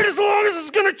can wait as long as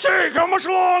it's going to take. How much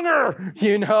longer?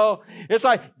 You know, it's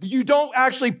like you don't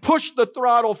actually push the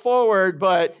throttle forward,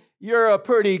 but you're a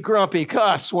pretty grumpy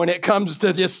cuss when it comes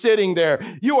to just sitting there.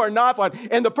 You are not fun.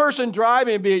 And the person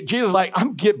driving, Jesus is like,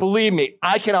 believe me,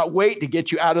 I cannot wait to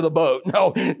get you out of the boat.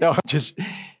 No, it's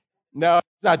not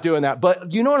doing that.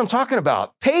 But you know what I'm talking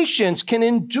about. Patience can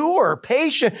endure.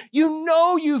 Patience. You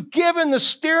know you've given the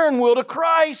steering wheel to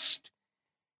Christ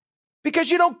because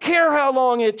you don't care how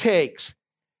long it takes.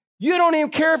 You don't even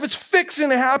care if it's fixing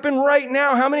to happen right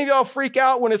now. How many of y'all freak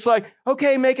out when it's like,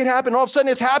 okay, make it happen. All of a sudden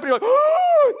it's happening. You're like,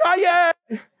 oh, not yet.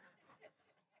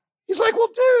 He's like, well,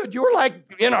 dude, you were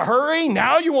like in a hurry.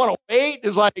 Now you want to wait.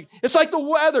 It's like the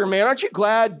weather, man. Aren't you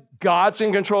glad God's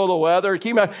in control of the weather?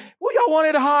 Well, y'all want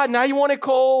it hot. Now you want it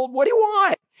cold. What do you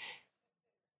want?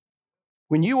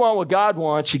 When you want what God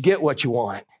wants, you get what you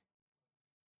want.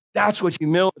 That's what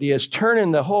humility is,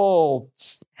 turning the whole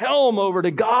helm over to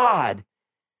God.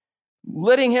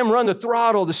 Letting him run the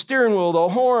throttle, the steering wheel, the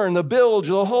horn, the bilge,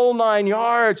 the whole 9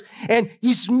 yards. And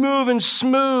he's moving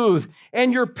smooth.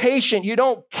 And you're patient. You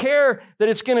don't care that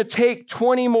it's going to take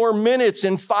 20 more minutes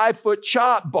in 5-foot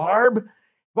chop, Barb,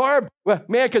 well,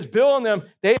 man, because Bill and them,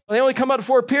 they only come out to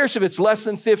Fort Pierce if it's less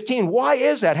than 15. Why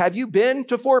is that? Have you been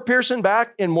to Fort Pierce and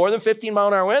back in more than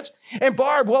 15-mile-an-hour winds? And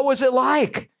Barb, what was it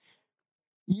like?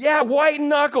 Yeah, white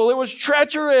knuckle. It was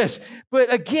treacherous.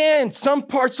 But again, some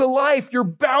parts of life, you're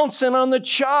bouncing on the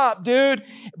chop, dude.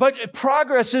 But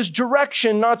progress is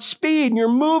direction, not speed. And you're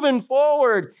moving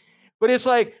forward. But it's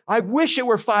like, I wish it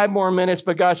were 5 more minutes,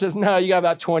 but God says, no, you got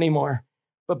about 20 more.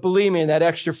 But believe me, in that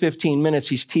extra 15 minutes,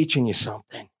 he's teaching you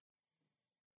something.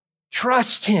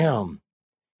 Trust him.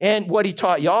 And what he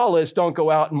taught y'all is don't go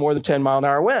out in more than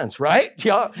 10-mile-an-hour winds, right?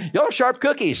 Y'all are sharp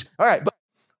cookies. All right, but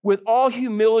with all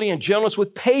humility and gentleness,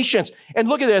 with patience. And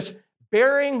look at this,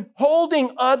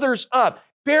 holding others up,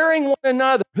 bearing one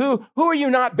another. Who are you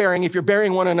not bearing if you're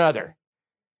bearing one another?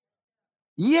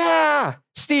 Yeah.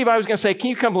 Steve, I was going to say,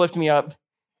 can you come lift me up?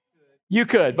 You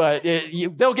could, but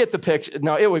they'll get the picture.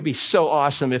 No, it would be so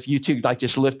awesome if you two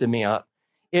just lifted me up.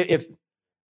 Hey,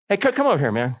 come over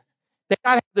here, man. They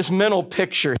got to have this mental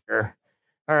picture here.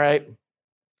 All right.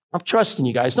 I'm trusting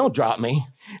you guys. Don't drop me.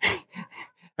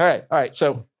 All right.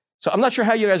 So I'm not sure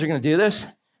how you guys are going to do this.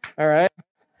 All right.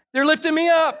 They're lifting me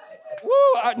up. Woo,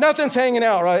 nothing's hanging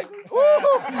out, right? Woo.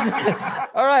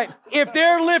 All right. If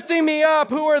they're lifting me up,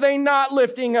 who are they not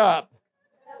lifting up?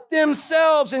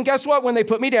 Themselves. And guess what? When they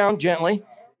put me down, gently.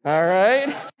 All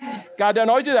right. God doesn't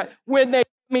always do that. When they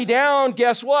put me down,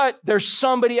 guess what? There's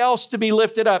somebody else to be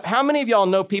lifted up. How many of y'all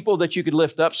know people that you could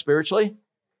lift up spiritually?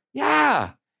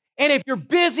 Yeah. And if you're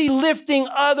busy lifting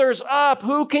others up,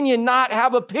 who can you not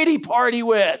have a pity party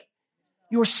with?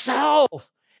 Yourself.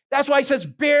 That's why he says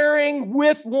bearing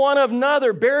with one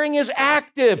another. Bearing is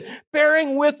active.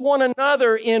 Bearing with one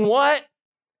another in what?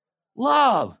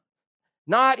 Love.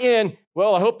 Not in,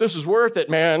 well, I hope this is worth it,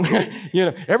 man.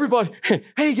 Everybody,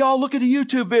 hey, y'all, look at the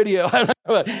YouTube video.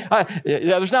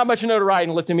 There's not much notoriety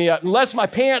in lifting me up, unless my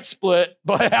pants split,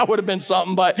 but that would have been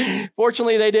something. But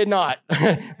fortunately, they did not.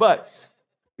 But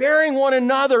bearing one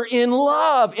another in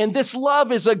love. And this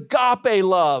love is agape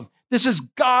love. This is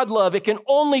God love. It can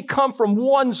only come from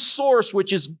one source,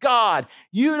 which is God.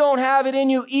 You don't have it in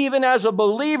you even as a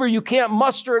believer. You can't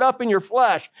muster it up in your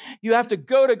flesh. You have to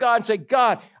go to God and say,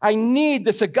 God, I need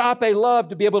this agape love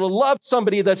to be able to love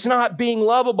somebody that's not being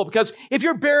lovable. Because if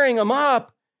you're bearing them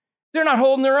up, they're not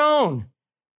holding their own.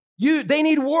 They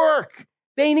need work.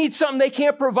 They need something they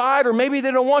can't provide, or maybe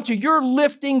they don't want to. You're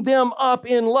lifting them up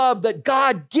in love, that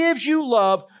God gives you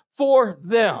love for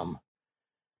them.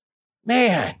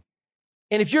 Man.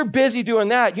 And if you're busy doing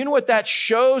that, you know what that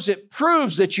shows? It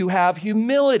proves that you have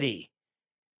humility.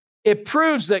 It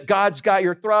proves that God's got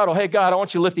your throttle. Hey, God, I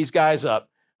want you to lift these guys up.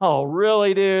 Oh,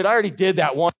 really, dude? I already did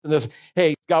that once.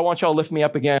 Hey, God, I want y'all to lift me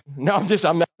up again. No, I'm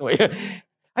messing with you.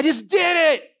 I just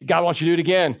did it. God wants you to do it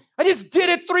again. I just did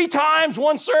it 3 times,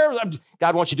 one service.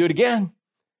 God wants you to do it again.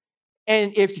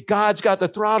 And if God's got the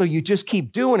throttle, you just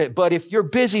keep doing it. But if you're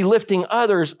busy lifting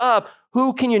others up,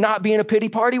 who can you not be in a pity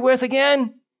party with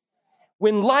again?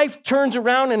 When life turns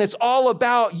around and it's all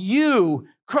about you,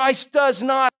 Christ does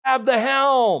not have the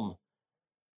helm.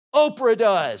 Oprah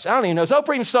does. I don't even know. Does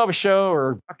Oprah even still have a show,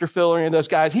 or Dr. Phil or any of those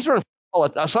guys? He's running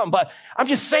something, but I'm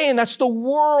just saying that's the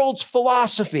world's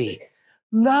philosophy.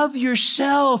 Love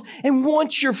yourself. And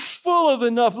once you're full of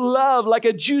enough love, like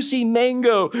a juicy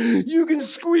mango, you can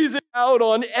squeeze it out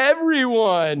on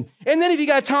everyone. And then if you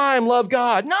got time, love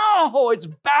God. No, it's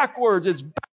backwards. It's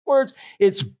backwards.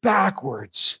 It's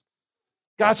backwards.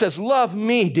 God says, love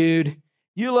me, dude.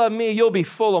 You love me, you'll be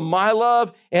full of my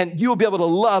love, and you'll be able to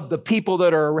love the people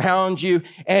that are around you,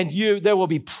 and there will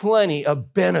be plenty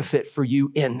of benefit for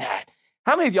you in that.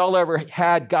 How many of y'all ever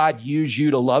had God use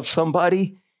you to love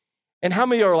somebody? And how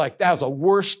many of y'all are like, that was the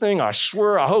worst thing, I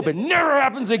swear, I hope it never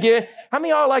happens again? How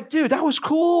many of y'all are like, dude, that was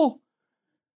cool.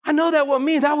 I know that wasn't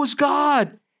me, that was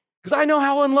God. Because I know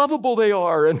how unlovable they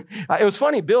are. And it was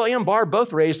funny, Bill and Barb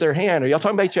both raised their hand. Are y'all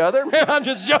talking about each other? I'm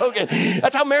just joking.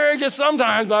 That's how marriage is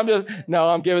sometimes. But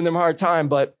I'm giving them a hard time.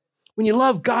 But when you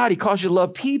love God, he calls you to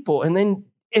love people. And then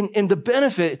and the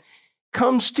benefit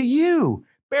comes to you.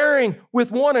 Bearing with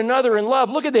one another in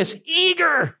love. Look at this,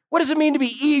 eager. What does it mean to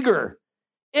be eager?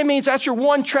 It means that's your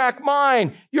one-track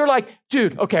mind. You're like,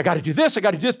 dude, okay, I got to do this,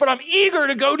 but I'm eager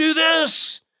to go do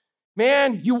this.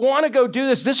 Man, you want to go do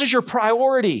this. This is your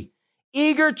priority.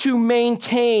 Eager to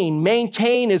maintain.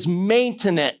 Maintain is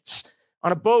maintenance.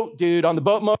 On a boat, dude, on the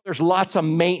boat motor, there's lots of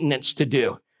maintenance to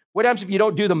do. What happens if you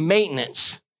don't do the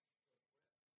maintenance?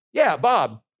 Yeah,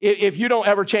 Bob, if you don't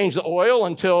ever change the oil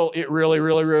until it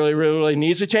really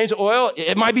needs to change the oil,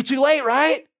 it might be too late,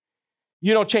 right?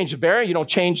 You don't change the bearing. You don't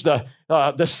change the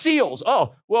seals.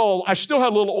 Oh, well, I still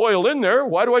had a little oil in there.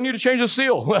 Why do I need to change the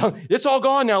seal? Well, it's all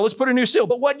gone now. Let's put a new seal.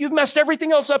 But what? You've messed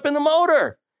everything else up in the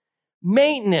motor.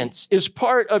 Maintenance is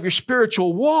part of your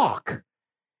spiritual walk.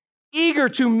 Eager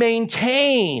to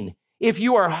maintain. If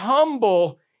you are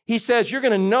humble, he says you're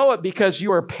going to know it because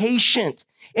you are patient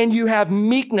and you have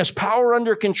meekness, power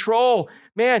under control,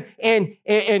 man. And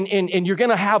you're going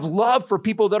to have love for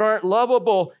people that aren't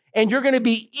lovable. And you're going to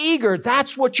be eager.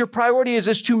 That's what your priority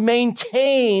is to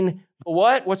maintain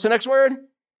what? What's the next word?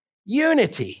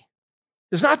 Unity.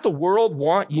 Does not the world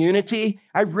want unity?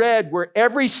 I read where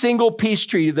every single peace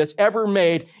treaty that's ever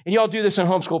made, and y'all do this in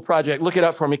Homeschool Project, look it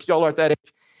up for me because y'all are at that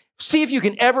age. See if you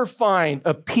can ever find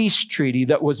a peace treaty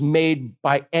that was made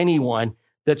by anyone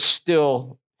that's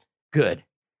still good.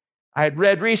 I had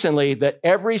read recently that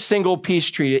every single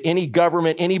peace treaty any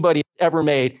government, anybody ever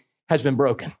made has been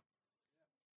broken.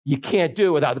 You can't do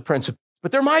it without the principle.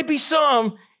 But there might be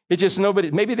some, it's just nobody,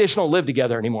 maybe they just don't live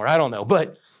together anymore. I don't know.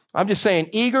 But I'm just saying,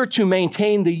 eager to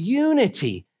maintain the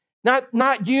unity.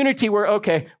 Not unity where,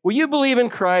 okay, well, you believe in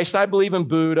Christ, I believe in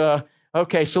Buddha.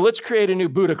 Okay, so let's create a new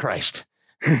Buddha Christ.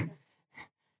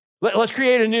 Let's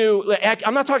create a new,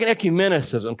 I'm not talking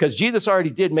ecumenicism, because Jesus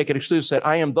already did make it exclusive, said,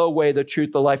 I am the way, the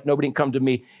truth, the life. Nobody can come to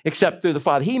me except through the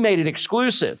Father. He made it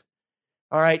exclusive.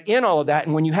 All right, in all of that.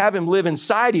 And when you have him live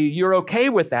inside you, you're okay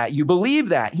with that. You believe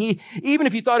that. Even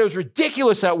if you thought it was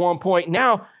ridiculous at one point,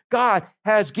 now God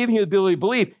has given you the ability to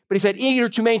believe. But he said, eager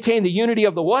to maintain the unity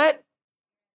of the what?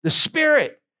 The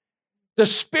Spirit. The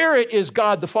Spirit is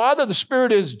God the Father. The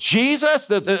Spirit is Jesus,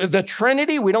 the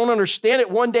Trinity. We don't understand it.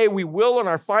 One day we will in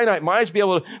our finite minds be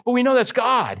able to, but we know that's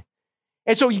God.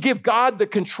 And so you give God the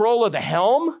control of the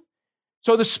helm.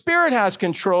 So the Spirit has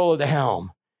control of the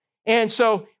helm. And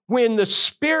so when the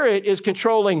Spirit is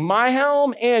controlling my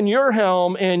helm and your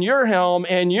helm and your helm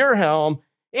and your helm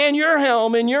and your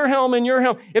helm and your helm and your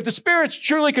helm, if the Spirit's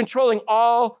truly controlling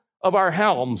all of our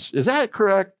helms, is that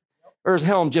correct? Or is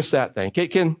helm just that thing?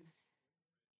 Can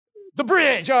the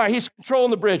bridge, all right, he's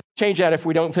controlling the bridge. Change that if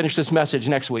we don't finish this message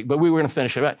next week, but we were going to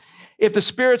finish it. If the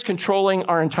Spirit's controlling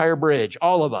our entire bridge,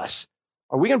 all of us,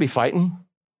 are we going to be fighting?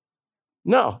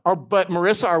 No. But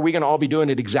Marissa, are we going to all be doing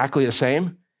it exactly the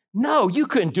same? No, you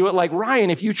couldn't do it like Ryan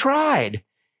if you tried.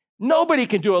 Nobody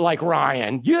can do it like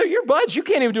Ryan. You're buds, you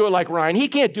can't even do it like Ryan. He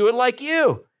can't do it like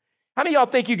you. How many of y'all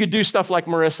think you could do stuff like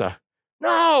Marissa?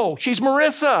 No, she's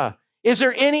Marissa. Is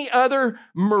there any other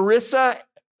Marissa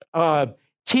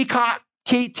Teacock?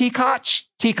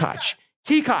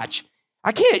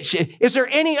 I can't. Is there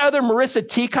any other Marissa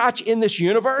Teacock in this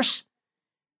universe?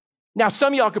 Now,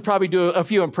 some of y'all could probably do a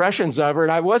few impressions of her.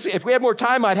 And if we had more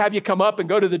time, I'd have you come up and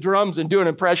go to the drums and do an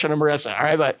impression of Marissa. All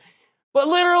right, but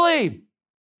literally,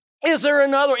 is there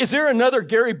another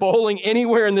Gary Bowling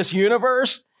anywhere in this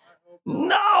universe?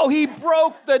 No, he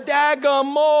broke the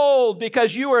daggum mold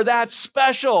because you are that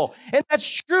special. And that's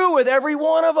true with every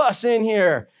one of us in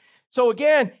here. So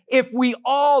again, if we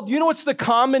all, you know what's the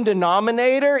common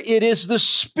denominator? It is the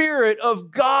Spirit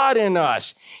of God in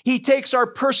us. He takes our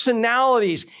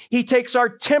personalities. He takes our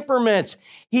temperaments.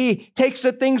 He takes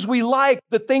the things we like,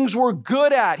 the things we're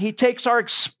good at. He takes our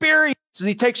experiences.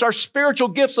 He takes our spiritual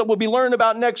gifts that we'll be learning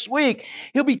about next week.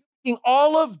 He'll be taking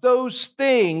all of those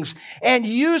things and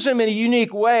use them in a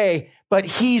unique way, but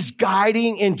he's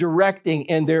guiding and directing,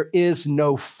 and there is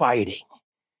no fighting.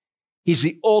 He's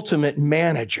the ultimate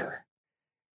manager,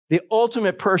 the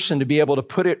ultimate person to be able to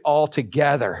put it all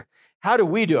together. How do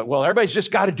we do it? Well, everybody's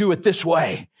just got to do it this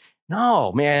way.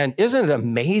 No, man, isn't it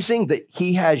amazing that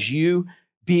he has you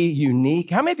be unique?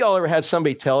 How many of y'all ever had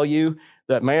somebody tell you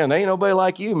that, man, there ain't nobody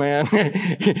like you, man.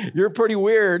 You're pretty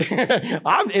weird.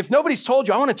 If nobody's told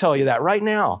you, I want to tell you that right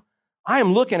now. I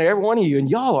am looking at every one of you, and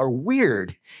y'all are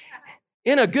weird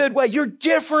in a good way. You're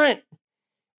different.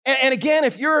 And again,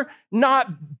 if you're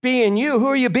not being you, who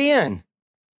are you being?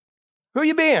 Who are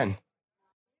you being?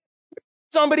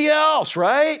 Somebody else,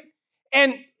 right?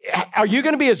 And are you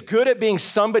going to be as good at being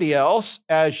somebody else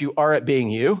as you are at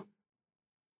being you?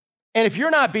 And if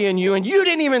you're not being you, and you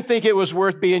didn't even think it was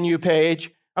worth being you, Paige,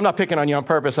 I'm not picking on you on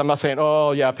purpose. I'm not saying,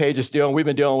 oh, yeah, Paige is we've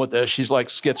been dealing with this. She's like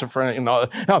schizophrenic and all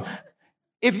that. No.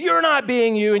 If you're not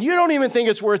being you, and you don't even think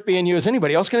it's worth being you, is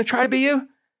anybody else going to try to be you?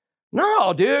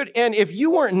 No, dude. And if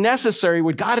you weren't necessary,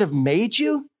 would God have made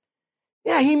you?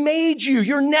 Yeah, he made you.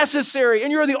 You're necessary,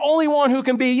 and you're the only one who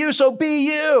can be you, so be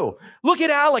you. Look at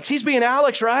Alex. He's being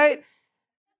Alex, right?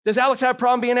 Does Alex have a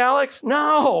problem being Alex?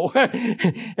 No.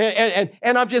 and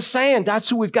I'm just saying that's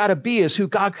who we've got to be, is who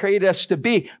God created us to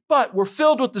be. But we're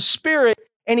filled with the Spirit,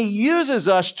 and he uses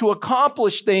us to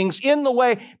accomplish things in the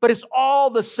way, but it's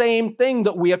all the same thing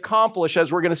that we accomplish,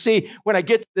 as we're going to see when I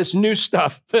get to this new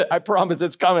stuff. I promise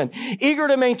it's coming. Eager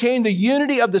to maintain the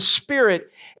unity of the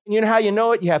Spirit. And you know how you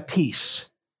know it? You have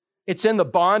peace. It's in the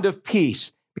bond of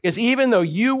peace. Because even though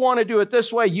you want to do it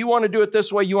this way, you want to do it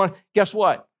this way, guess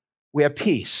what? We have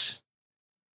peace.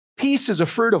 Peace is a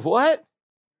fruit of what?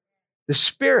 The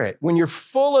Spirit. When you're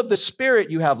full of the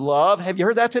Spirit, you have love. Have you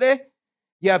heard that today?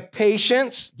 You have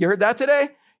patience. You heard that today?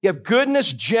 You have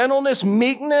goodness, gentleness,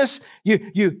 meekness. You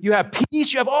have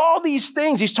peace. You have all these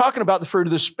things. He's talking about the fruit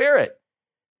of the Spirit.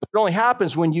 It only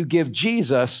happens when you give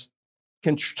Jesus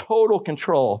total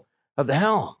control of the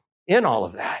helm in all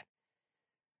of that.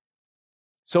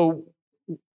 So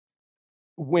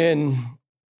when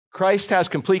Christ has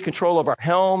complete control of our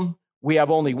helm, we have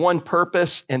only one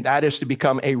purpose, and that is to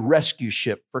become a rescue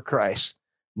ship for Christ,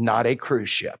 not a cruise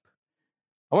ship.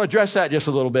 I want to address that just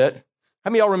a little bit.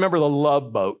 How many of y'all remember The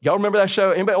Love Boat? Y'all remember that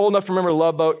show? Anybody old enough to remember The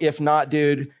Love Boat? If not,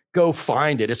 dude, go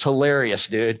find it. It's hilarious,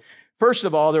 dude. First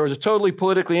of all, there was a totally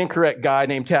politically incorrect guy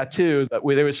named Tattoo that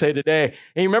they would say today.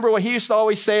 And you remember what he used to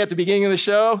always say at the beginning of the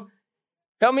show?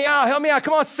 Help me out, help me out.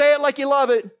 Come on, say it like you love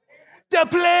it. The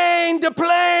plane, the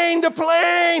plane, the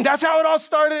plane. That's how it all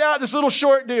started out. This little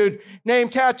short dude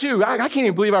named Tattoo. I can't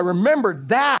even believe I remembered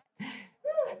that.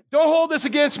 Don't hold this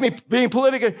against me being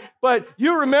political, but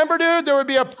you remember, dude, there would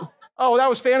be that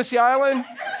was Fantasy Island?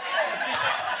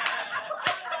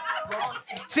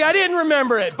 See, I didn't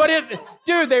remember it, but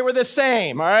dude, they were the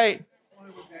same, all right?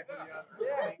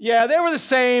 Yeah, they were the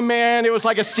same, man. It was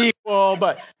like a sequel,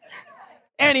 but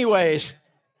anyways.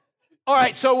 All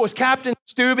right, so it was Captain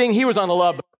Stubing. He was on the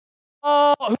Love Boat.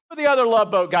 Oh, who were the other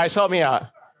Love Boat guys? Help me out.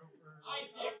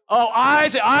 Oh,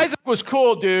 Isaac. Isaac was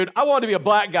cool, dude. I wanted to be a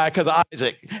black guy because of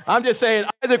Isaac. I'm just saying,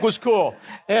 Isaac was cool.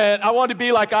 And I wanted to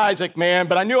be like Isaac, man.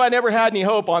 But I knew I never had any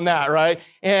hope on that, right?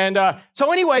 And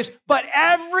so anyways, but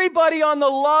everybody on the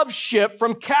Love Ship,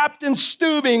 from Captain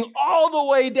Stubing all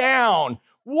the way down,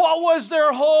 what was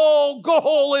their whole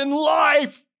goal in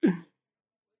life?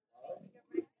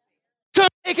 To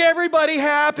make everybody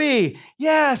happy.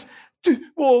 Yes.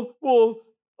 Well,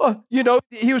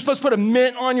 he was supposed to put a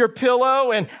mint on your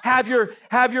pillow and have your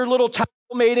little towel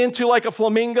made into like a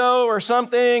flamingo or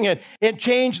something, and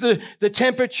change the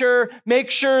temperature, make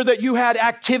sure that you had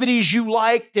activities you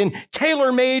liked and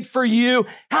tailor-made for you.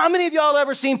 How many of y'all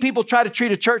ever seen people try to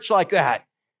treat a church like that?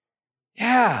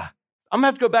 Yeah. I'm going to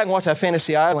have to go back and watch that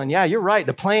Fantasy Island. Yeah, you're right.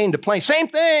 The plane. Same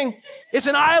thing. It's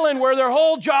an island where their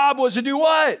whole job was to do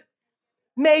what?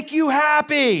 Make you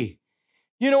happy.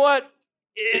 You know what?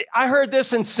 I heard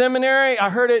this in seminary. I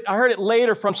heard it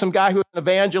later from some guy who was an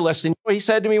evangelist. And you know what he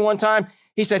said to me one time?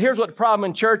 He said, here's what the problem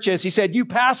in church is. He said, you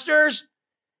pastors,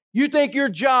 you think your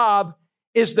job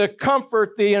is to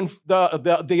comfort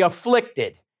the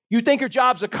afflicted. You think your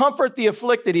job's to comfort the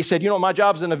afflicted. He said, you know what my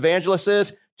job as an evangelist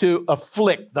is? To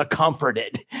afflict the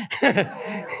comforted.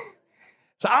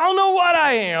 So I don't know what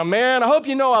I am, man. I hope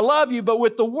you know I love you, but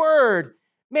with the word,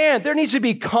 man, there needs to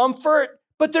be comfort,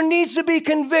 but there needs to be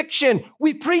conviction.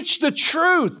 We preach the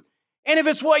truth. And if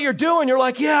it's what you're doing, you're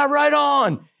like, yeah, right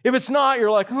on. If it's not, you're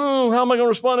like, how am I going to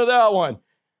respond to that one?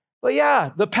 But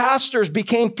yeah, the pastors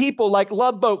became people like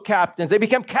love boat captains. They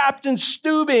became Captain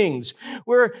Steubings,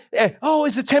 where,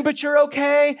 is the temperature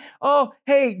okay? Oh,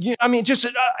 hey,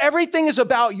 everything is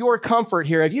about your comfort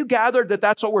here. Have you gathered that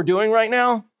that's what we're doing right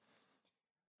now?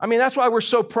 I mean, that's why we're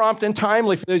so prompt and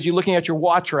timely for those of you looking at your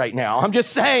watch right now. I'm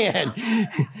just saying.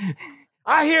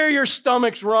 I hear your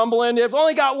stomachs rumbling. They've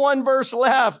only got one verse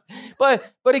left. But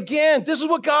again, this is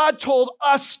what God told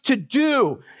us to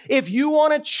do. If you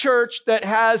want a church that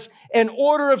has an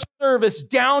order of service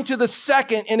down to the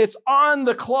second and it's on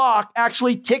the clock,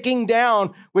 actually ticking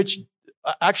down, which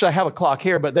actually I have a clock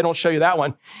here, but they don't show you that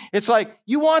one. It's like,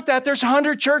 you want that. There's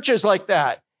 100 churches like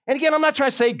that. And again, I'm not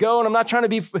trying to say go, and I'm not trying to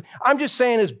be, I'm just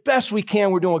saying as best we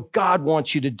can, we're doing what God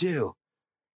wants you to do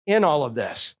in all of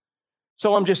this.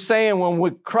 So I'm just saying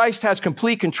when Christ has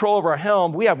complete control of our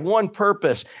helm, we have one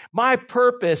purpose. My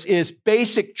purpose is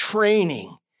basic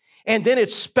training, and then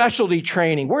it's specialty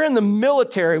training. We're in the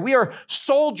military. We are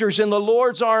soldiers in the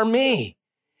Lord's army,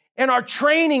 and our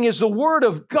training is the Word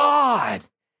of God.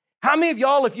 How many of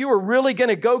y'all, if you were really going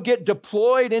to go get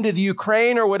deployed into the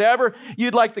Ukraine or whatever,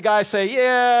 you'd like the guy say,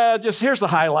 yeah, just here's the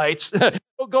highlights.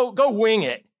 go wing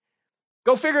it.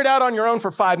 Go figure it out on your own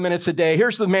for 5 minutes a day.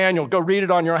 Here's the manual. Go read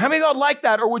it on your own. How many of y'all like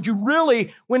that? Or would you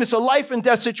really, when it's a life and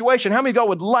death situation, how many of y'all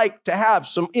would like to have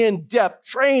some in-depth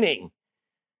training?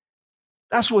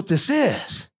 That's what this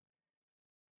is.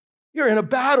 You're in a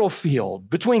battlefield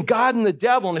between God and the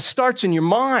devil, and it starts in your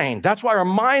mind. That's why our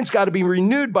mind's got to be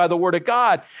renewed by the Word of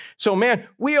God. So, man,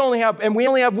 we only have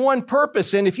one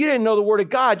purpose. And if you didn't know the Word of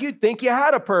God, you'd think you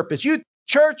had a purpose.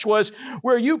 Church was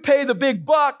where you pay the big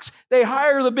bucks, they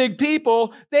hire the big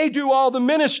people, they do all the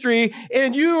ministry,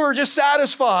 and you are just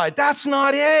satisfied. That's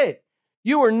not it.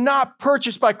 You are not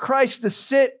purchased by Christ to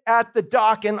sit at the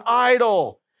dock and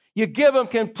idle. You give him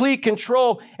complete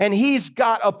control, and he's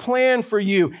got a plan for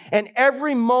you. And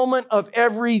every moment of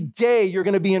every day, you're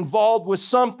going to be involved with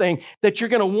something that you're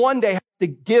going to one day have to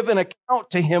give an account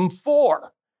to him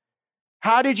for.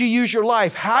 How did you use your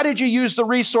life? How did you use the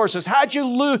resources? How did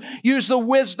you use the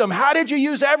wisdom? How did you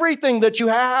use everything that you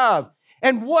have?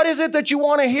 And what is it that you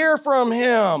want to hear from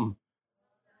him?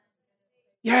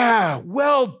 Yeah,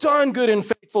 well done, good and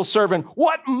faithful servant.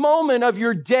 What moment of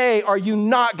your day are you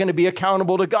not going to be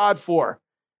accountable to God for?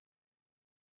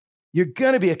 You're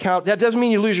going to be accountable. That doesn't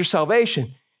mean you lose your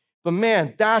salvation. But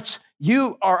man,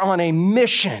 you are on a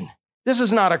mission. This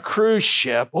is not a cruise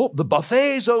ship. Oh, the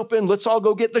buffet's open. Let's all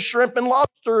go get the shrimp and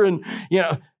lobster. And,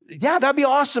 yeah, that'd be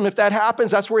awesome if that happens.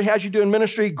 That's where he has you doing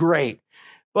ministry. Great.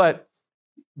 But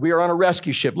we are on a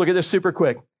rescue ship. Look at this super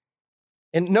quick.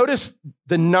 And notice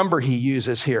the number he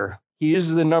uses here. He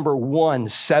uses the number 1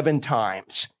 7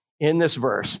 times in this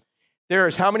verse.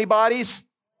 There's how many bodies?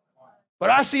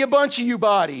 But I see a bunch of you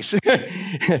bodies.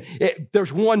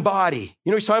 There's one body.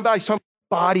 You know what he's talking about? He's talking about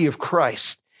the body of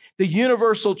Christ. The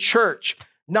universal church,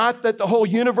 not that the whole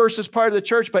universe is part of the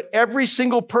church, but every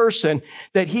single person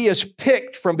that he has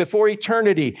picked from before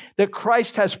eternity, that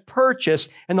Christ has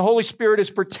purchased and the Holy Spirit is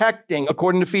protecting,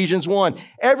 according to Ephesians 1.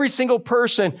 Every single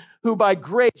person who by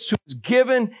grace, who has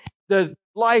given the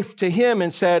life to him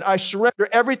and said, I surrender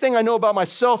everything I know about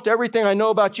myself to everything I know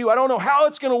about you. I don't know how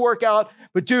it's going to work out,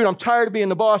 but dude, I'm tired of being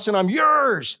the boss and I'm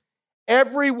yours.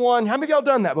 Everyone, how many of y'all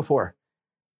done that before?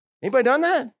 Anybody done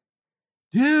that?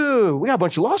 Dude, we got a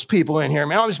bunch of lost people in here,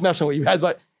 man. I'm just messing with you guys.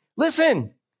 But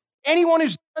listen, anyone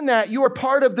who's done that, you are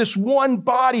part of this one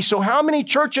body. So how many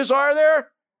churches are there?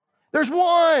 There's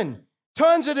one.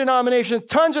 Tons of denominations,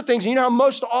 tons of things. And you know how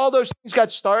most all those things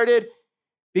got started?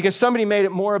 Because somebody made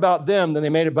it more about them than they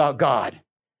made it about God.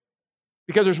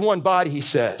 Because there's one body, he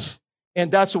says. And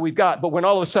that's what we've got. But when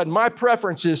all of a sudden my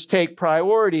preferences take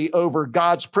priority over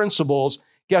God's principles,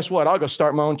 guess what? I'll go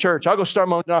start my own church.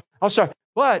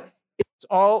 But it's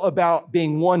all about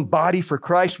being one body for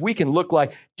Christ. We can look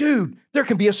like, dude, there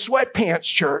can be a sweatpants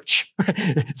church.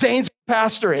 Zane's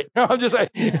pastorate. I'm just like,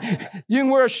 you can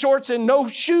wear shorts and no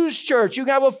shoes church. You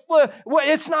can have a foot. Well,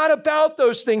 it's not about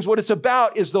those things. What it's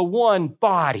about is the one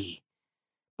body,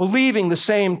 believing the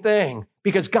same thing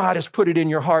because God has put it in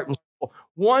your heart and soul.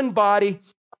 One body.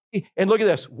 And look at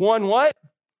this. One what?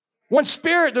 One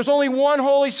Spirit. There's only one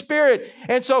Holy Spirit.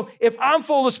 And so if I'm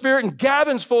full of the Spirit and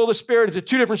Gavin's full of the Spirit, is it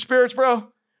two different spirits,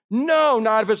 bro? No,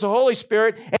 not if it's the Holy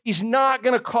Spirit. And he's not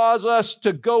going to cause us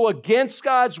to go against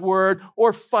God's word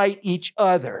or fight each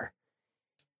other.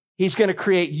 He's going to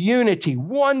create unity,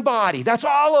 one body. That's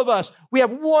all of us. We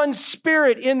have one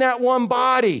spirit in that one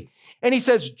body. And he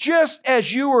says, just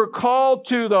as you were called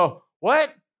to the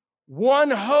what? One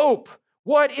hope.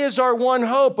 What is our one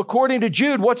hope? According to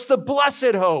Jude, what's the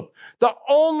blessed hope? The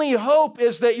only hope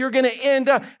is that you're going to end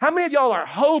up. How many of y'all are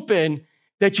hoping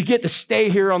that you get to stay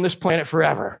here on this planet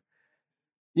forever?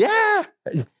 Yeah.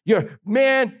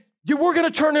 We're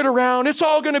going to turn it around. It's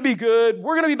all going to be good.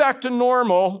 We're going to be back to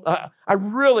normal. I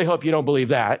really hope you don't believe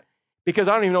that, because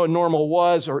I don't even know what normal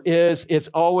was or is. It's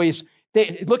always,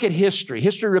 look at history.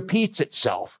 History repeats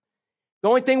itself. The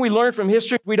only thing we learn from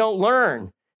history, we don't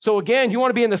learn. So again, you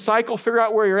want to be in the cycle, figure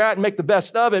out where you're at and make the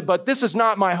best of it. But this is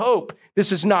not my hope.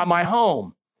 This is not my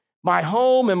home. My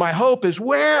home and my hope is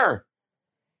where?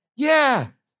 Yeah.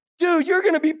 Dude, you're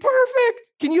going to be perfect.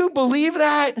 Can you believe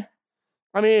that?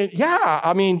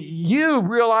 You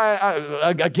realize,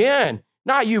 again,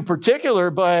 not you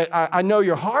particular, but I know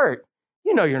your heart.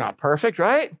 You know you're not perfect,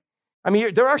 right?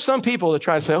 There are some people that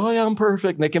try to say, oh, yeah, I'm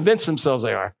perfect, and they convince themselves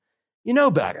they are. You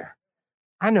know better.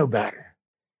 I know better.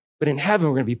 But in heaven,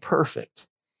 we're going to be perfect.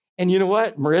 And you know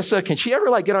what? Marissa, can she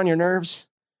ever get on your nerves?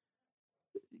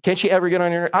 Can she ever get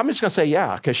on your nerves? I'm just going to say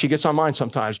yeah, because she gets on mine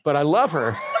sometimes, but I love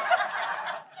her.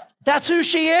 That's who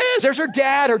she is. There's her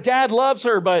dad. Her dad loves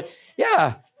her, but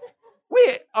yeah.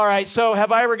 All right, so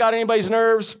have I ever got anybody's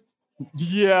nerves?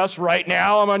 Yes, right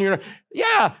now I'm on your nerves.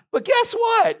 Yeah, but guess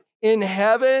what? In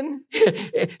heaven,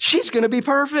 she's going to be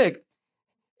perfect.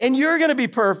 And you're going to be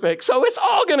perfect. So it's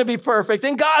all going to be perfect.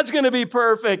 And God's going to be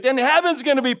perfect. And heaven's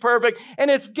going to be perfect. And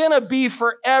it's going to be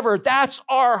forever. That's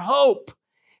our hope.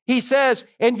 He says,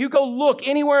 and you go look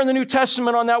anywhere in the New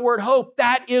Testament on that word hope,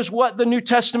 that is what the New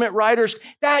Testament writers,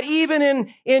 that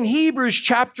even in Hebrews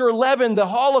chapter 11, the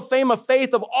hall of fame of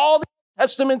faith of all the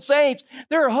Testament saints,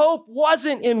 their hope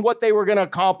wasn't in what they were going to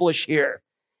accomplish here.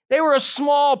 They were a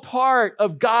small part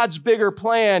of God's bigger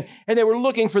plan, and they were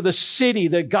looking for the city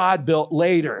that God built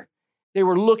later. They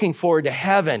were looking forward to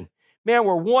heaven. Man,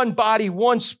 we're one body,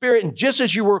 one spirit, and just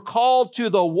as you were called to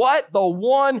the what? The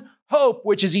one hope,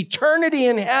 which is eternity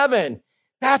in heaven.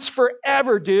 That's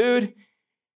forever, dude.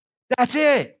 That's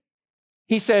it.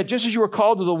 He said, just as you were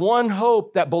called to the one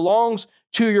hope that belongs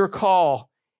to your call.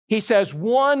 He says,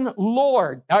 one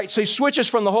Lord. All right, so he switches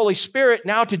from the Holy Spirit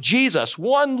now to Jesus.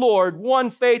 One Lord,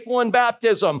 one faith, one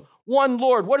baptism, one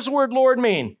Lord. What does the word Lord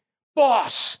mean?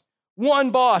 Boss.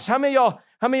 One boss. How many of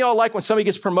y'all like when somebody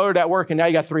gets promoted at work and now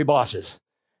you got 3 bosses?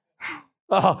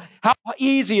 Oh, how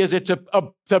easy is it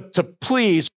to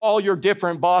please all your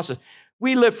different bosses?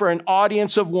 We live for an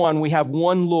audience of one. We have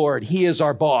one Lord. He is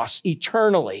our boss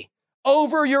eternally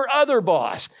over your other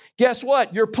boss. Guess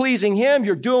what? You're pleasing him.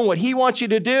 You're doing what he wants you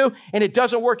to do, and it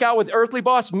doesn't work out with earthly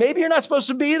boss. Maybe you're not supposed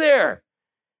to be there.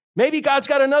 Maybe God's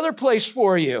got another place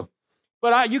for you.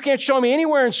 But you can't show me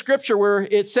anywhere in Scripture where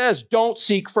it says, don't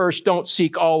seek first, don't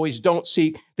seek always, don't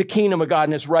seek the kingdom of God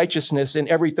and his righteousness, and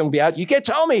everything will be out. You can't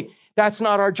tell me that's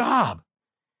not our job.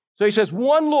 So he says,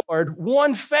 one Lord,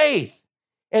 one faith.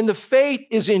 And the faith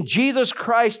is in Jesus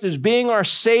Christ as being our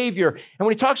Savior. And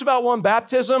when he talks about one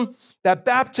baptism, that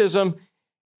baptism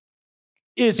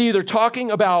is either talking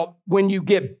about when you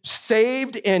get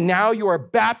saved and now you are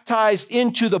baptized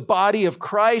into the body of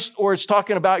Christ, or it's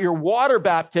talking about your water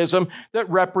baptism that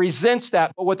represents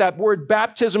that. But what that word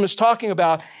baptism is talking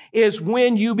about is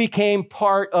when you became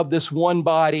part of this one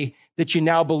body, that you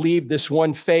now believe this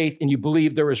one faith and you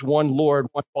believe there is one Lord,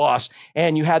 one boss,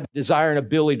 and you had the desire and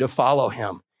ability to follow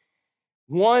him.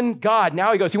 One God.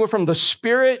 Now he went from the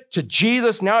Spirit to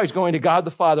Jesus. Now he's going to God the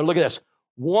Father. Look at this.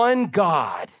 One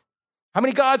God. How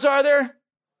many gods are there?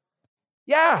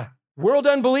 Yeah, the world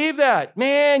doesn't believe that.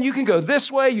 Man, you can go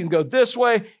this way, you can go this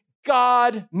way.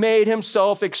 God made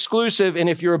himself exclusive, and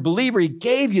if you're a believer, he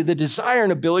gave you the desire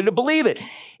and ability to believe it.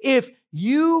 If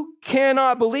you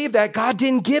cannot believe that, God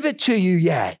didn't give it to you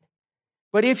yet.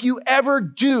 But if you ever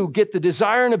do get the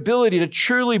desire and ability to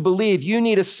truly believe you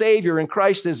need a Savior and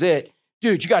Christ is it,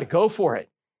 dude, you got to go for it.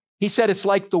 He said it's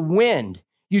like the wind.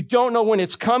 You don't know when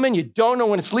it's coming. You don't know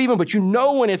when it's leaving, but you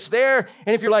know when it's there.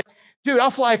 And if you're like, dude,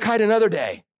 I'll fly a kite another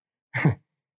day.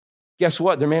 Guess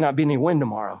what? There may not be any wind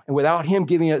tomorrow. And without him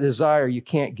giving you a desire, you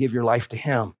can't give your life to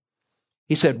him.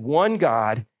 He said, one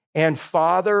God and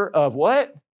Father of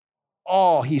what?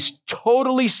 All. He's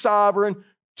totally sovereign,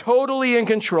 totally in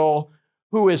control,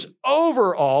 who is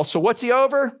over all. So what's he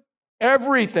over?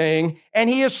 Everything. And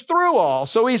he is through all.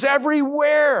 So he's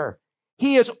everywhere.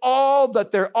 He is all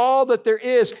that there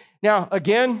is. Now,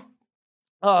 again,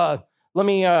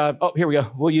 Here we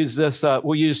go. We'll use this.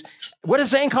 What does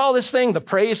Zane call this thing? The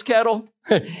praise kettle?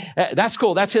 That's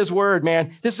cool. That's his word,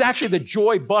 man. This is actually the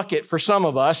joy bucket for some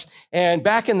of us. And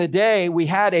back in the day, we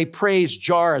had a praise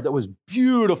jar that was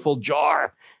beautiful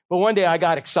jar. But one day I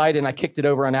got excited and I kicked it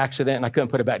over on accident and I couldn't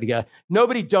put it back together.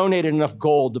 Nobody donated enough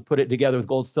gold to put it together with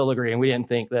gold filigree, and we didn't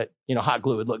think that, hot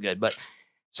glue would look good. But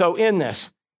so in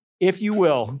this, if you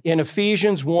will, in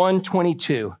Ephesians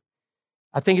 1:22,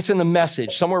 I think it's in the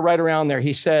Message, somewhere right around there,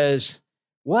 he says,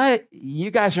 what?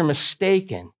 You guys are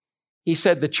mistaken. He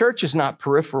said, the church is not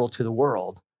peripheral to the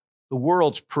world. The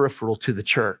world's peripheral to the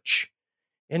church.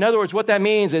 In other words, what that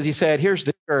means is he said, here's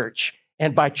the church.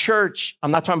 And by church,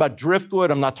 I'm not talking about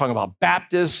Driftwood. I'm not talking about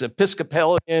Baptist,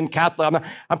 Episcopalian, Catholic.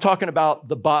 I'm talking about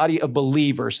the body of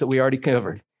believers that we already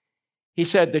covered. He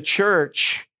said the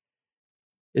church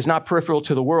is not peripheral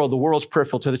to the world. The world's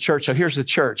peripheral to the church. So here's the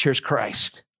church. Here's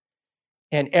Christ.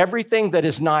 And everything that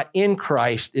is not in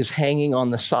Christ is hanging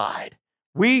on the side.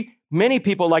 Many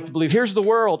people like to believe, here's the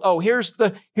world. Oh, here's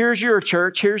your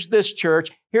church. Here's this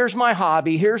church. Here's my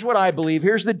hobby. Here's what I believe.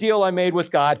 Here's the deal I made with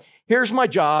God. Here's my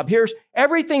job.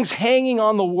 Everything's hanging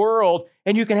on the world,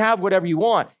 and you can have whatever you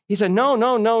want. He said, no.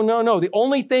 The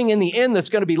only thing in the end that's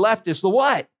going to be left is the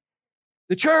what?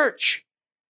 The church.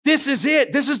 This is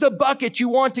it. This is the bucket you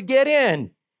want to get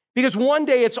in, because one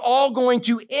day it's all going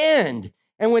to end.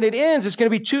 And when it ends, it's going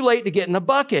to be too late to get in the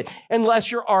bucket unless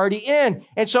you're already in.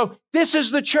 And so this is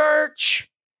the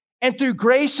church. And through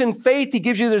grace and faith, he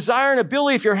gives you the desire and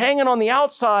ability, if you're hanging on the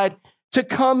outside, to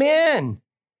come in.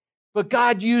 But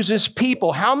God uses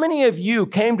people. How many of you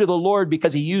came to the Lord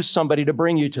because he used somebody to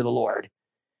bring you to the Lord?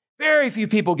 Very few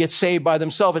people get saved by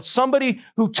themselves. It's somebody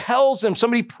who tells them,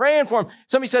 somebody praying for them.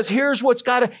 Somebody says, here's what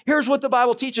the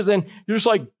Bible teaches. And you're just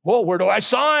like, whoa, where do I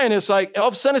sign? It's like, all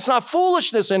of a sudden, it's not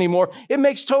foolishness anymore. It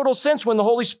makes total sense when the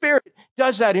Holy Spirit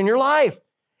does that in your life.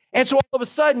 And so all of a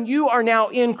sudden, you are now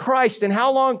in Christ. And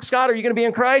how long, Scott, are you going to be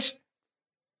in Christ?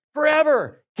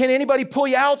 Forever. Can anybody pull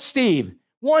you out, Steve?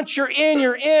 Once you're in,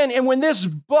 you're in. And when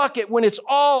it's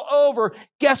all over,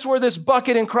 guess where this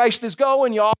bucket in Christ is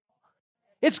going, y'all?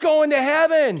 It's going to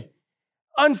heaven.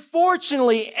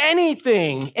 Unfortunately,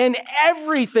 anything and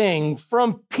everything,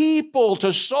 from people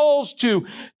to souls to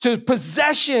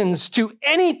possessions to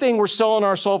anything we're selling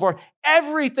our soul for,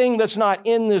 everything that's not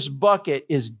in this bucket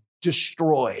is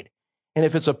destroyed. And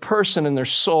if it's a person and their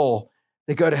soul,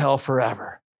 they go to hell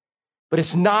forever. But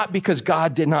it's not because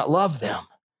God did not love them.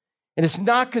 And it's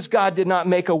not because God did not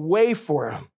make a way for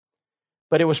them.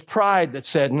 But it was pride that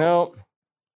said, no,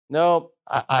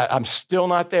 I'm still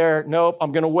not there. Nope,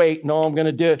 I'm going to wait. No, I'm going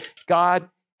to do it. God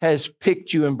has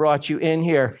picked you and brought you in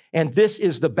here. And this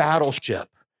is the battleship.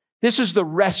 This is the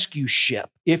rescue ship,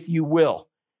 if you will.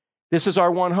 This is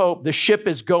our one hope. The ship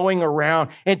is going around.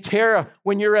 And Tara,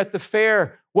 when you're at the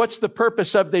fair, what's the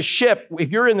purpose of this ship? If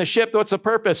you're in the ship, what's the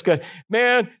purpose?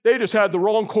 Man, they just had the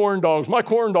wrong corn dogs. My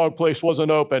corn dog place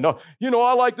wasn't open.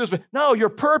 I like this. No, your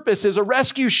purpose is a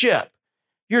rescue ship.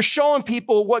 You're showing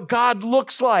people what God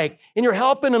looks like, and you're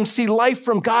helping them see life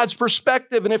from God's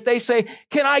perspective. And if they say,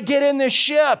 can I get in this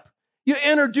ship? You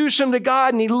introduce them to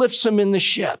God, and he lifts them in the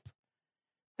ship.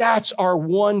 That's our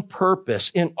one purpose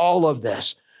in all of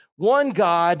this. One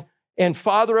God and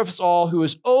Father of us all, who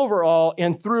is over all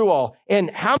and through all.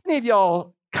 And how many of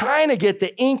y'all kind of get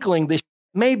the inkling this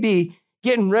may be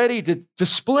getting ready to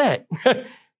split,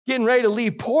 getting ready to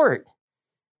leave port?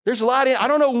 There's a lot I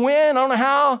don't know when, I don't know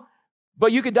how,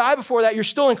 but you could die before that. You're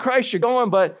still in Christ, you're going.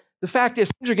 But the fact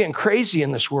is, things are getting crazy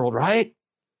in this world, right?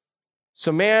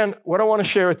 So, man, what I want to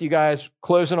share with you guys,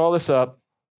 closing all this up,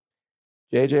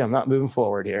 JJ, I'm not moving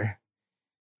forward here.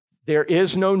 There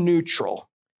is no neutral.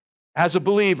 As a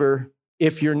believer,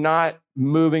 if you're not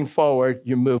moving forward,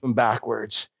 you're moving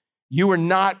backwards. You were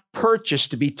not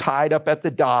purchased to be tied up at the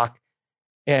dock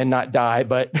and not die,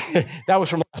 but that was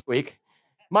from last week.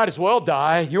 Might as well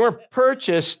die. You weren't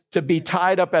purchased to be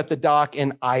tied up at the dock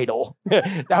and idle.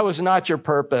 That was not your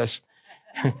purpose.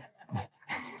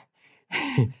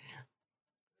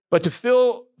 But to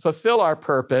fulfill our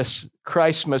purpose,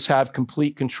 Christ must have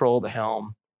complete control of the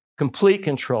helm. Complete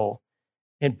control.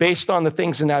 And based on the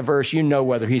things in that verse, you know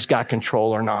whether he's got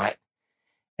control or not.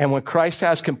 And when Christ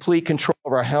has complete control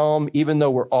of our helm, even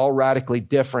though we're all radically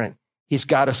different, he's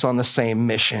got us on the same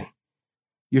mission.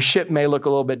 Your ship may look a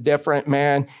little bit different,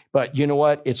 man, but you know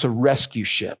what? It's a rescue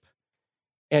ship.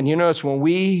 And you notice when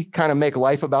we kind of make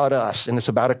life about us and it's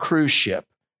about a cruise ship,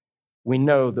 we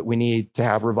know that we need to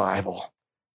have revival.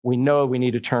 We know we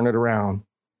need to turn it around,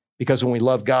 because when we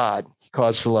love God, he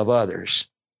calls us to love others.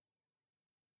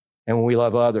 And when we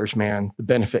love others, man, the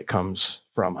benefit comes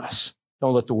from us.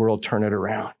 Don't let the world turn it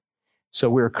around. So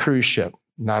we're a cruise ship,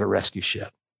 not a rescue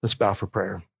ship. Let's bow for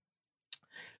prayer.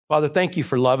 Father, thank you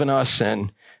for loving us.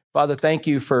 And Father, thank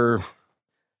you for,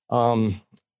 Father,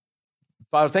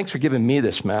 thanks for giving me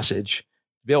this message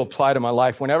to be able to apply to my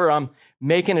life whenever I'm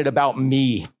making it about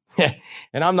me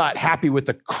and I'm not happy with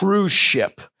the cruise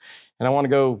ship and I want to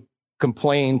go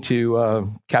complain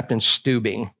to Captain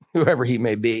Stubing, whoever he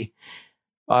may be.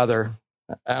 Father,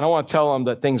 and I want to tell them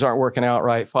that things aren't working out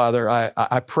right. Father,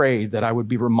 I prayed that I would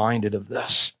be reminded of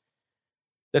this.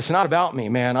 It's not about me,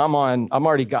 man.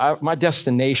 My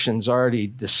destination's already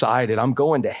decided. I'm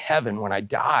going to heaven when I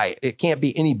die. It can't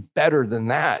be any better than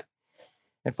that.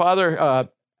 And Father,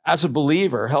 as a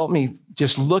believer, help me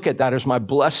just look at that as my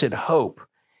blessed hope.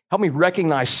 Help me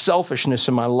recognize selfishness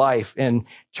in my life and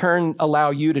allow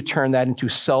you to turn that into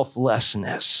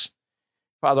selflessness.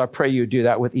 Father, I pray you do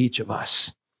that with each of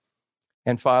us.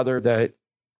 And Father, that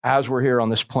as we're here on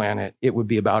this planet, it would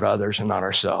be about others and not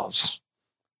ourselves,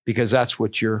 because that's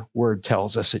what your word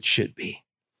tells us it should be.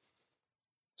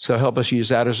 So help us use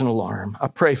that as an alarm. I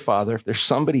pray, Father, if there's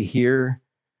somebody here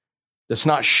that's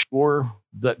not sure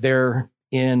that they're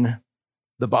in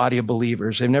the body of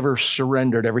believers, they've never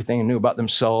surrendered everything they knew about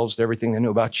themselves to everything they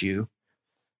knew about you,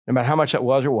 no matter how much that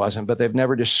was or wasn't, but they've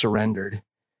never just surrendered.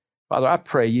 Father, I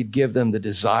pray you'd give them the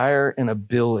desire and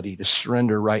ability to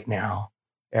surrender right now,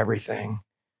 everything.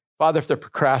 Father, if they're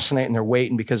procrastinating, they're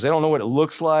waiting because they don't know what it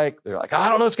looks like, they're like, I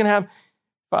don't know what's going to happen.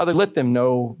 Father, let them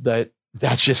know that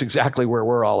that's just exactly where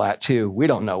we're all at too. We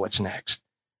don't know what's next,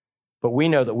 but we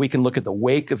know that we can look at the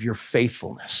wake of your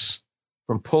faithfulness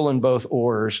from pulling both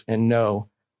oars and know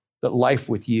that life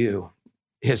with you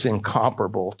is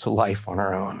incomparable to life on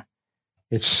our own.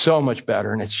 It's so much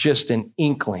better, and it's just an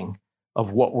inkling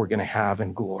of what we're going to have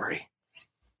in glory.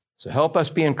 So help us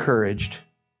be encouraged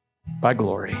by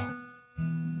glory.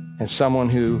 And someone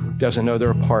who doesn't know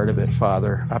they're a part of it,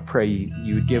 Father, I pray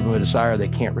you would give them a desire they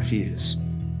can't refuse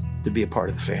to be a part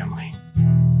of the family.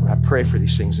 And I pray for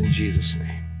these things in Jesus'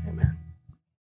 name.